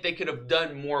 I think they could have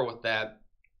done more with that.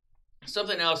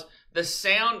 Something else, the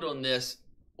sound on this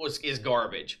is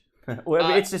garbage.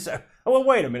 Well, it's just,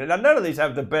 wait a minute. Now, none of these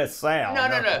have the best sound.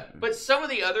 No. But some of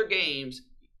the other games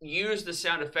use the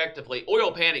sound effectively.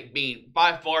 Oil Panic being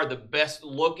by far the best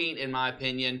looking, in my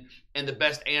opinion, and the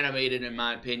best animated, in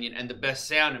my opinion, and the best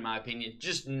sound, in my opinion.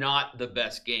 Just not the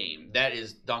best game. That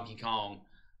is Donkey Kong,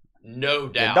 no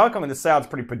doubt. Yeah, Donkey Kong, the sound's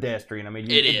pretty pedestrian. I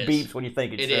mean, it is. beeps when you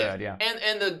think it should. Yeah.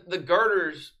 And the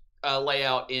girders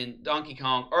layout in Donkey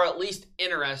Kong are at least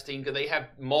interesting because they have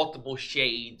multiple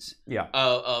shades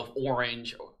of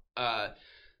orange.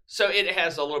 So it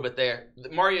has a little bit there. The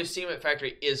Mario Cement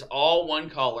Factory is all 1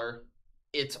 color.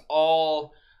 It's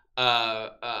all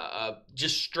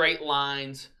just straight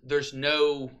lines. There's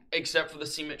no, except for the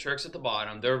cement trucks at the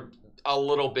bottom. They're a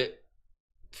little bit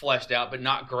fleshed out, but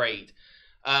not great.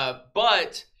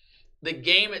 But the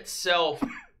game itself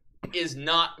is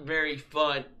not very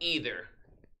fun either.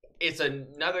 It's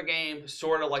another game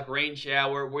sort of like Rain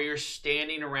Shower where you're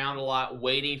standing around a lot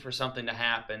waiting for something to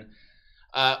happen.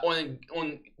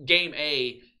 On game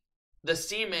A, the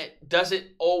cement doesn't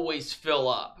always fill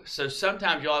up. So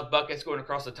sometimes you'll have buckets going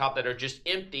across the top that are just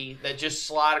empty, that just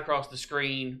slide across the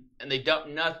screen, and they dump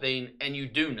nothing, and you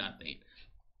do nothing.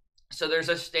 So there's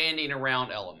a standing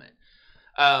around element.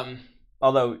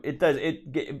 Although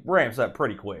it ramps up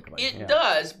pretty quickly. It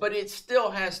does, but it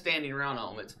still has standing around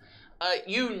elements.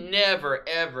 You never,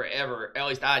 ever, ever, at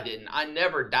least I didn't, I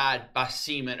never died by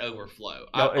cement overflow.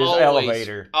 No, it was an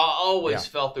elevator. I always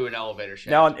fell through an elevator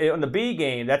shaft. Now, on the B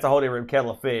game, that's a whole different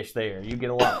kettle of fish there. You get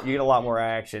a lot more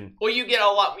action. Well, you get a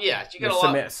lot, yes. You get a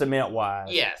lot. Cement-wise.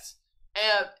 Yes.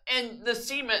 And the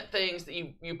cement things that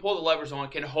you pull the levers on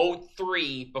can hold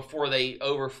 3 before they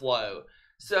overflow.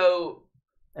 So...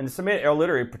 And the cement are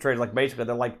literally portrayed like basically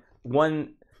they're like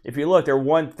one, if you look, they're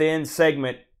one thin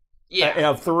segment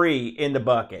of 3 in the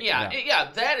bucket.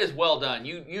 Yeah, that is well done.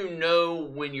 You know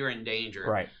when you're in danger.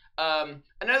 Right.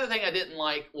 Another thing I didn't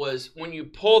like was when you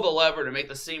pull the lever to make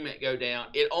the cement go down,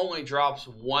 it only drops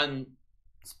 1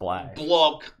 splash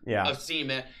block of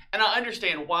cement. And I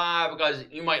understand why, because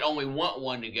you might only want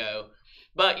 1 to go.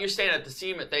 But you're standing at the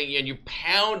cement thing and you're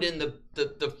pounding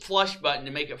the flush button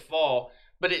to make it fall.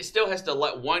 But it still has to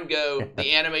let one go,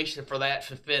 the animation for that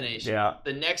to finish. Yeah.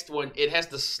 The next one, it has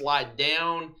to slide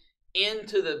down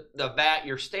into the vat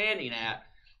you're standing at,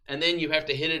 and then you have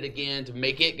to hit it again to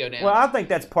make it go down. Well, I think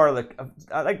that's part of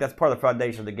the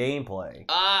foundation of the gameplay.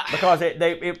 Because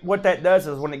what that does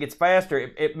is when it gets faster,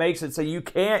 it makes it so you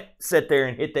can't sit there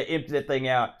and empty that thing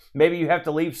out. Maybe you have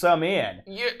to leave some in.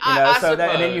 And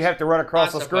then you have to run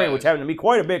across the screen, which happened to me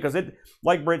quite a bit because it,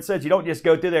 like Brent says, you don't just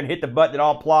go through there and hit the button that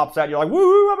all plops out. You're like,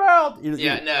 woo, I'm out. You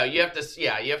have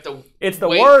to. It's the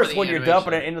worst when you're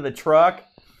dumping it into the truck.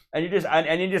 And you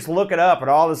just look it up, and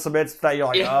all the cement stuff. You're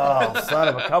like, oh, son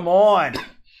of a, come on.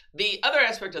 The other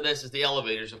aspect of this is the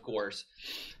elevators, of course,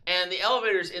 and the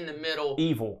elevators in the middle.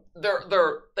 Evil. There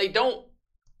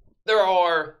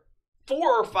are 4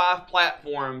 or 5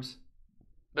 platforms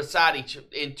beside each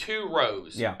in 2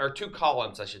 rows, or 2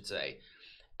 columns, I should say,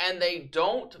 and they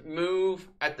don't move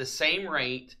at the same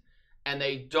rate, and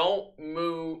they don't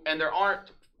move, and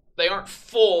they aren't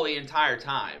full the entire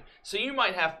time. So you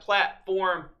might have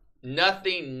platform.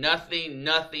 Nothing,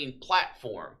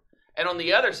 platform. And on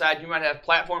the other side, you might have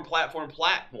platform.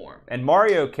 And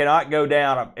Mario cannot go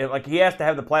down. Like, he has to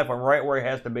have the platform right where it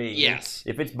has to be. Yes.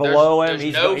 If it's below him,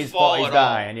 he's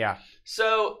dying. Yeah.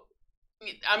 So,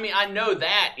 I mean, I know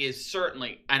that is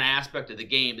certainly an aspect of the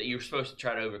game that you're supposed to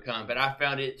try to overcome, but I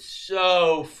found it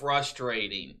so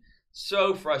frustrating.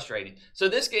 So frustrating. So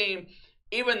this game,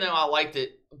 even though I liked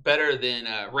it better than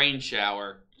Rain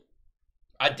Shower,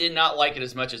 I did not like it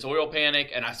as much as Oil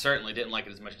Panic, and I certainly didn't like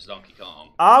it as much as Donkey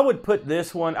Kong. I would put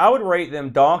this one, I would rate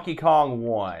them Donkey Kong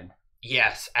 1.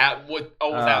 Yes,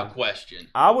 without question.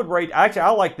 I would rate, actually, I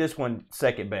like this one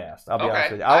second best. I'll be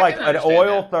honest with you. I like an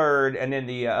Oil third, and then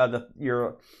the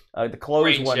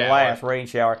closed one last, Rain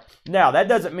Shower. Now, that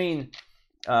doesn't mean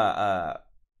that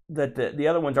the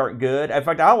other ones aren't good. In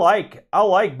fact, I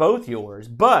like both yours,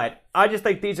 but I just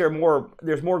think these are more.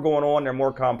 There's more going on. They're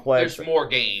more complex. There's more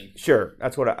game. Sure,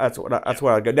 that's what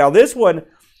I'd go. Now this one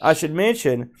I should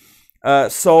mention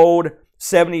sold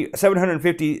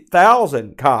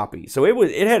 750,000 copies, so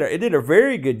it did a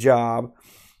very good job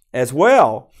as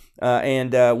well,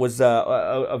 and was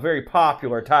a very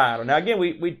popular title. Now again,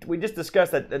 we just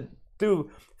discussed that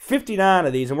through 59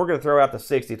 of these, and we're going to throw out the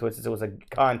 60th since it was a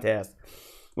contest.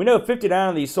 We know 59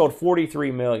 of these sold 43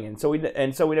 million. So we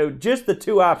know just the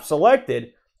 2 I've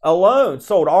selected alone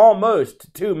sold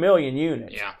almost 2 million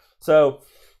units. Yeah. So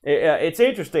it's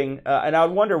interesting, and I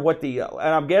wonder and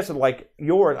I'm guessing like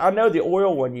yours. I know the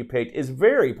oil one you picked is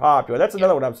very popular. That's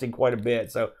another one I've seen quite a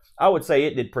bit. So I would say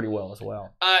it did pretty well as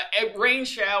well. Rain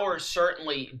Shower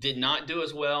certainly did not do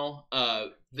as well.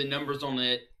 The numbers on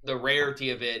it, the rarity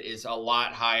of it is a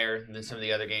lot higher than some of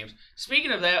the other games.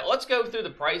 Speaking of that, let's go through the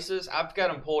prices. I've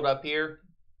got them pulled up here.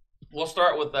 We'll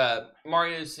start with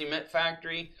Mario's Cement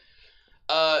Factory.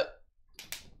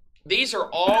 These are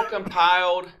all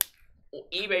compiled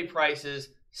eBay prices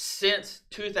since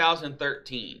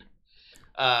 2013.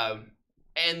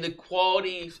 And the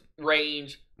quality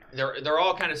range, they're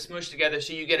all kind of smushed together,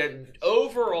 so you get an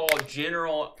overall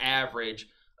general average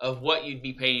of what you'd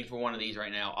be paying for one of these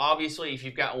right now. Obviously, if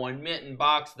you've got one mint in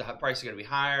box, the price is going to be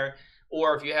higher.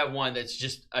 Or if you have one that's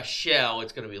just a shell,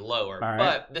 it's going to be lower. Right.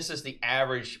 But this is the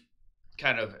average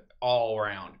kind of all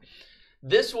around.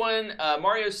 This one,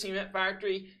 Mario's Cement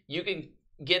Factory, you can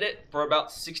get it for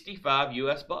about 65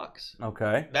 US bucks.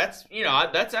 Okay. That's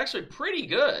actually pretty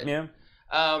good. Yeah.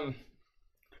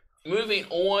 Moving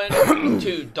on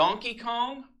to Donkey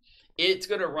Kong, it's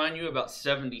going to run you about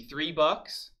 73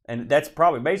 bucks. And that's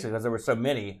probably basically because there were so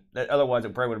many that otherwise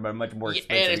it probably would have been much more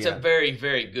expensive. And it's a very,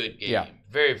 very good game. Yeah.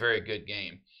 Very, very good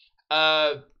game.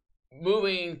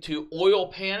 Moving to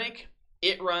Oil Panic,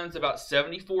 it runs about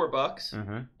 74 bucks.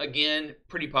 Mm-hmm. Again,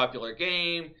 pretty popular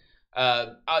game.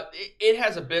 It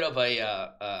has a bit of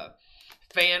a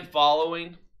fan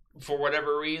following for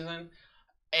whatever reason.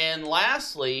 And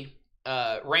lastly,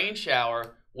 Rain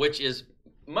Shower, which is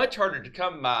much harder to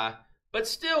come by, but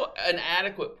still an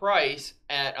adequate price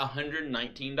at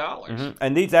 $119. Mm-hmm.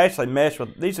 And these actually mesh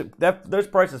with those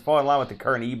prices fall in line with the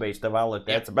current eBay stuff I looked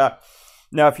at. Yep. It's about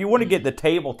now if you want to get the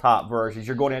tabletop versions,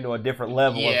 you're going into a different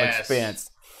level of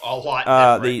expense. A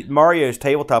lot different. The Mario's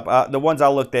tabletop, the ones I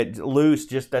looked at loose,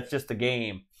 that's just the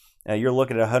game. You're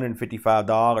looking at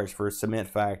 $155 for a Cement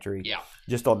Factory. Yeah.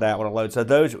 Just on that one alone. So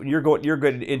those you're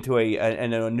going into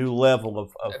a new level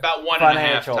of about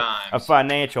 1.5 times of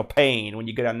financial pain when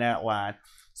you get on that line.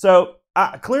 So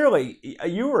clearly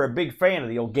you were a big fan of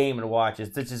the old Game &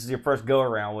 Watches. This is your first go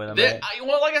around with them.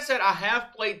 Well, like I said, I have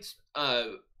played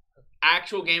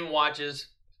actual Game & Watches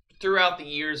throughout the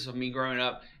years of me growing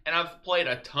up, and I've played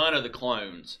a ton of the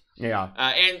clones. Yeah.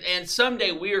 And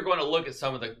someday we are going to look at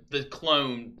some of the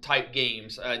clone type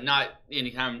games. Not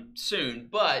anytime soon,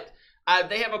 but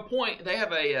they have a point. They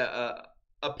have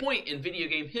a point in video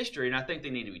game history, and I think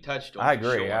they need to be touched on. I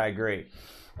agree. Sure. I agree.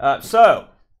 So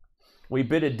we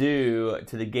bid adieu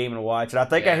to the Game and Watch, and I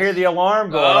think I hear the alarm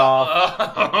going off.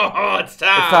 Oh, it's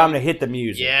time. It's time to hit the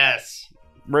music. Yes.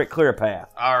 Rick, clear a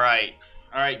path. All right,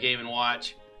 Game and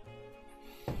Watch.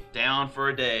 Down for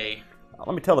a day.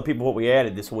 Let me tell the people what we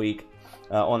added this week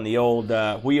on the old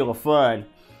Wheel of Fun.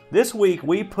 This week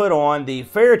we put on the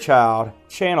Fairchild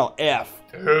Channel F.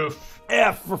 Oof.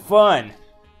 F for fun.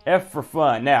 F for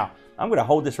fun. Now, I'm going to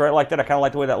hold this right like that. I kind of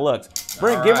like the way that looks.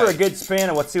 Brent, give her a good spin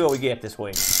and let's see what we get this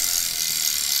week.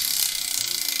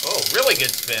 Oh, really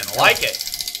good spin. I like it.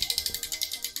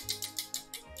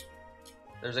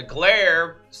 There's a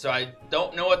glare, so I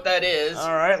don't know what that is.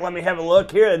 All right, let me have a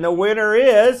look here. And the winner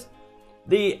is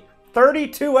the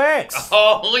 32X.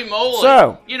 Holy moly.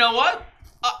 So, you know what?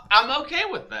 I'm okay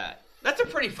with that. That's a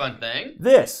pretty fun thing.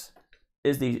 This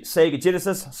is the Sega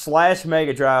Genesis /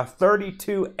 Mega Drive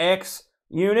 32X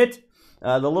unit.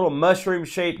 The little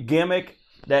mushroom-shaped gimmick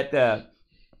that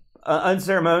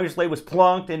unceremoniously was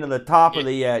plunked into the top of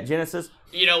the Genesis.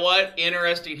 You know what?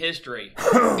 Interesting history.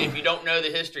 If you don't know the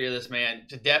history of this, man,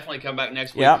 to definitely come back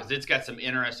next week because it's got some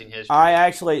interesting history. I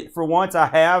actually, for once, I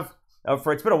have,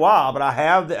 it's been a while, but I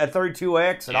have a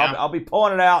 32X, and I'll be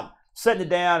pulling it out, setting it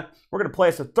down. We're going to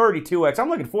play some 32X. I'm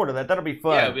looking forward to that. That'll be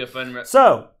fun. Yeah, it'll be a fun.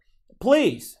 So,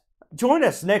 please, join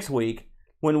us next week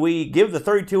when we give the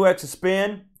 32X a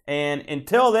spin, and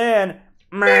until then,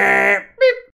 beep.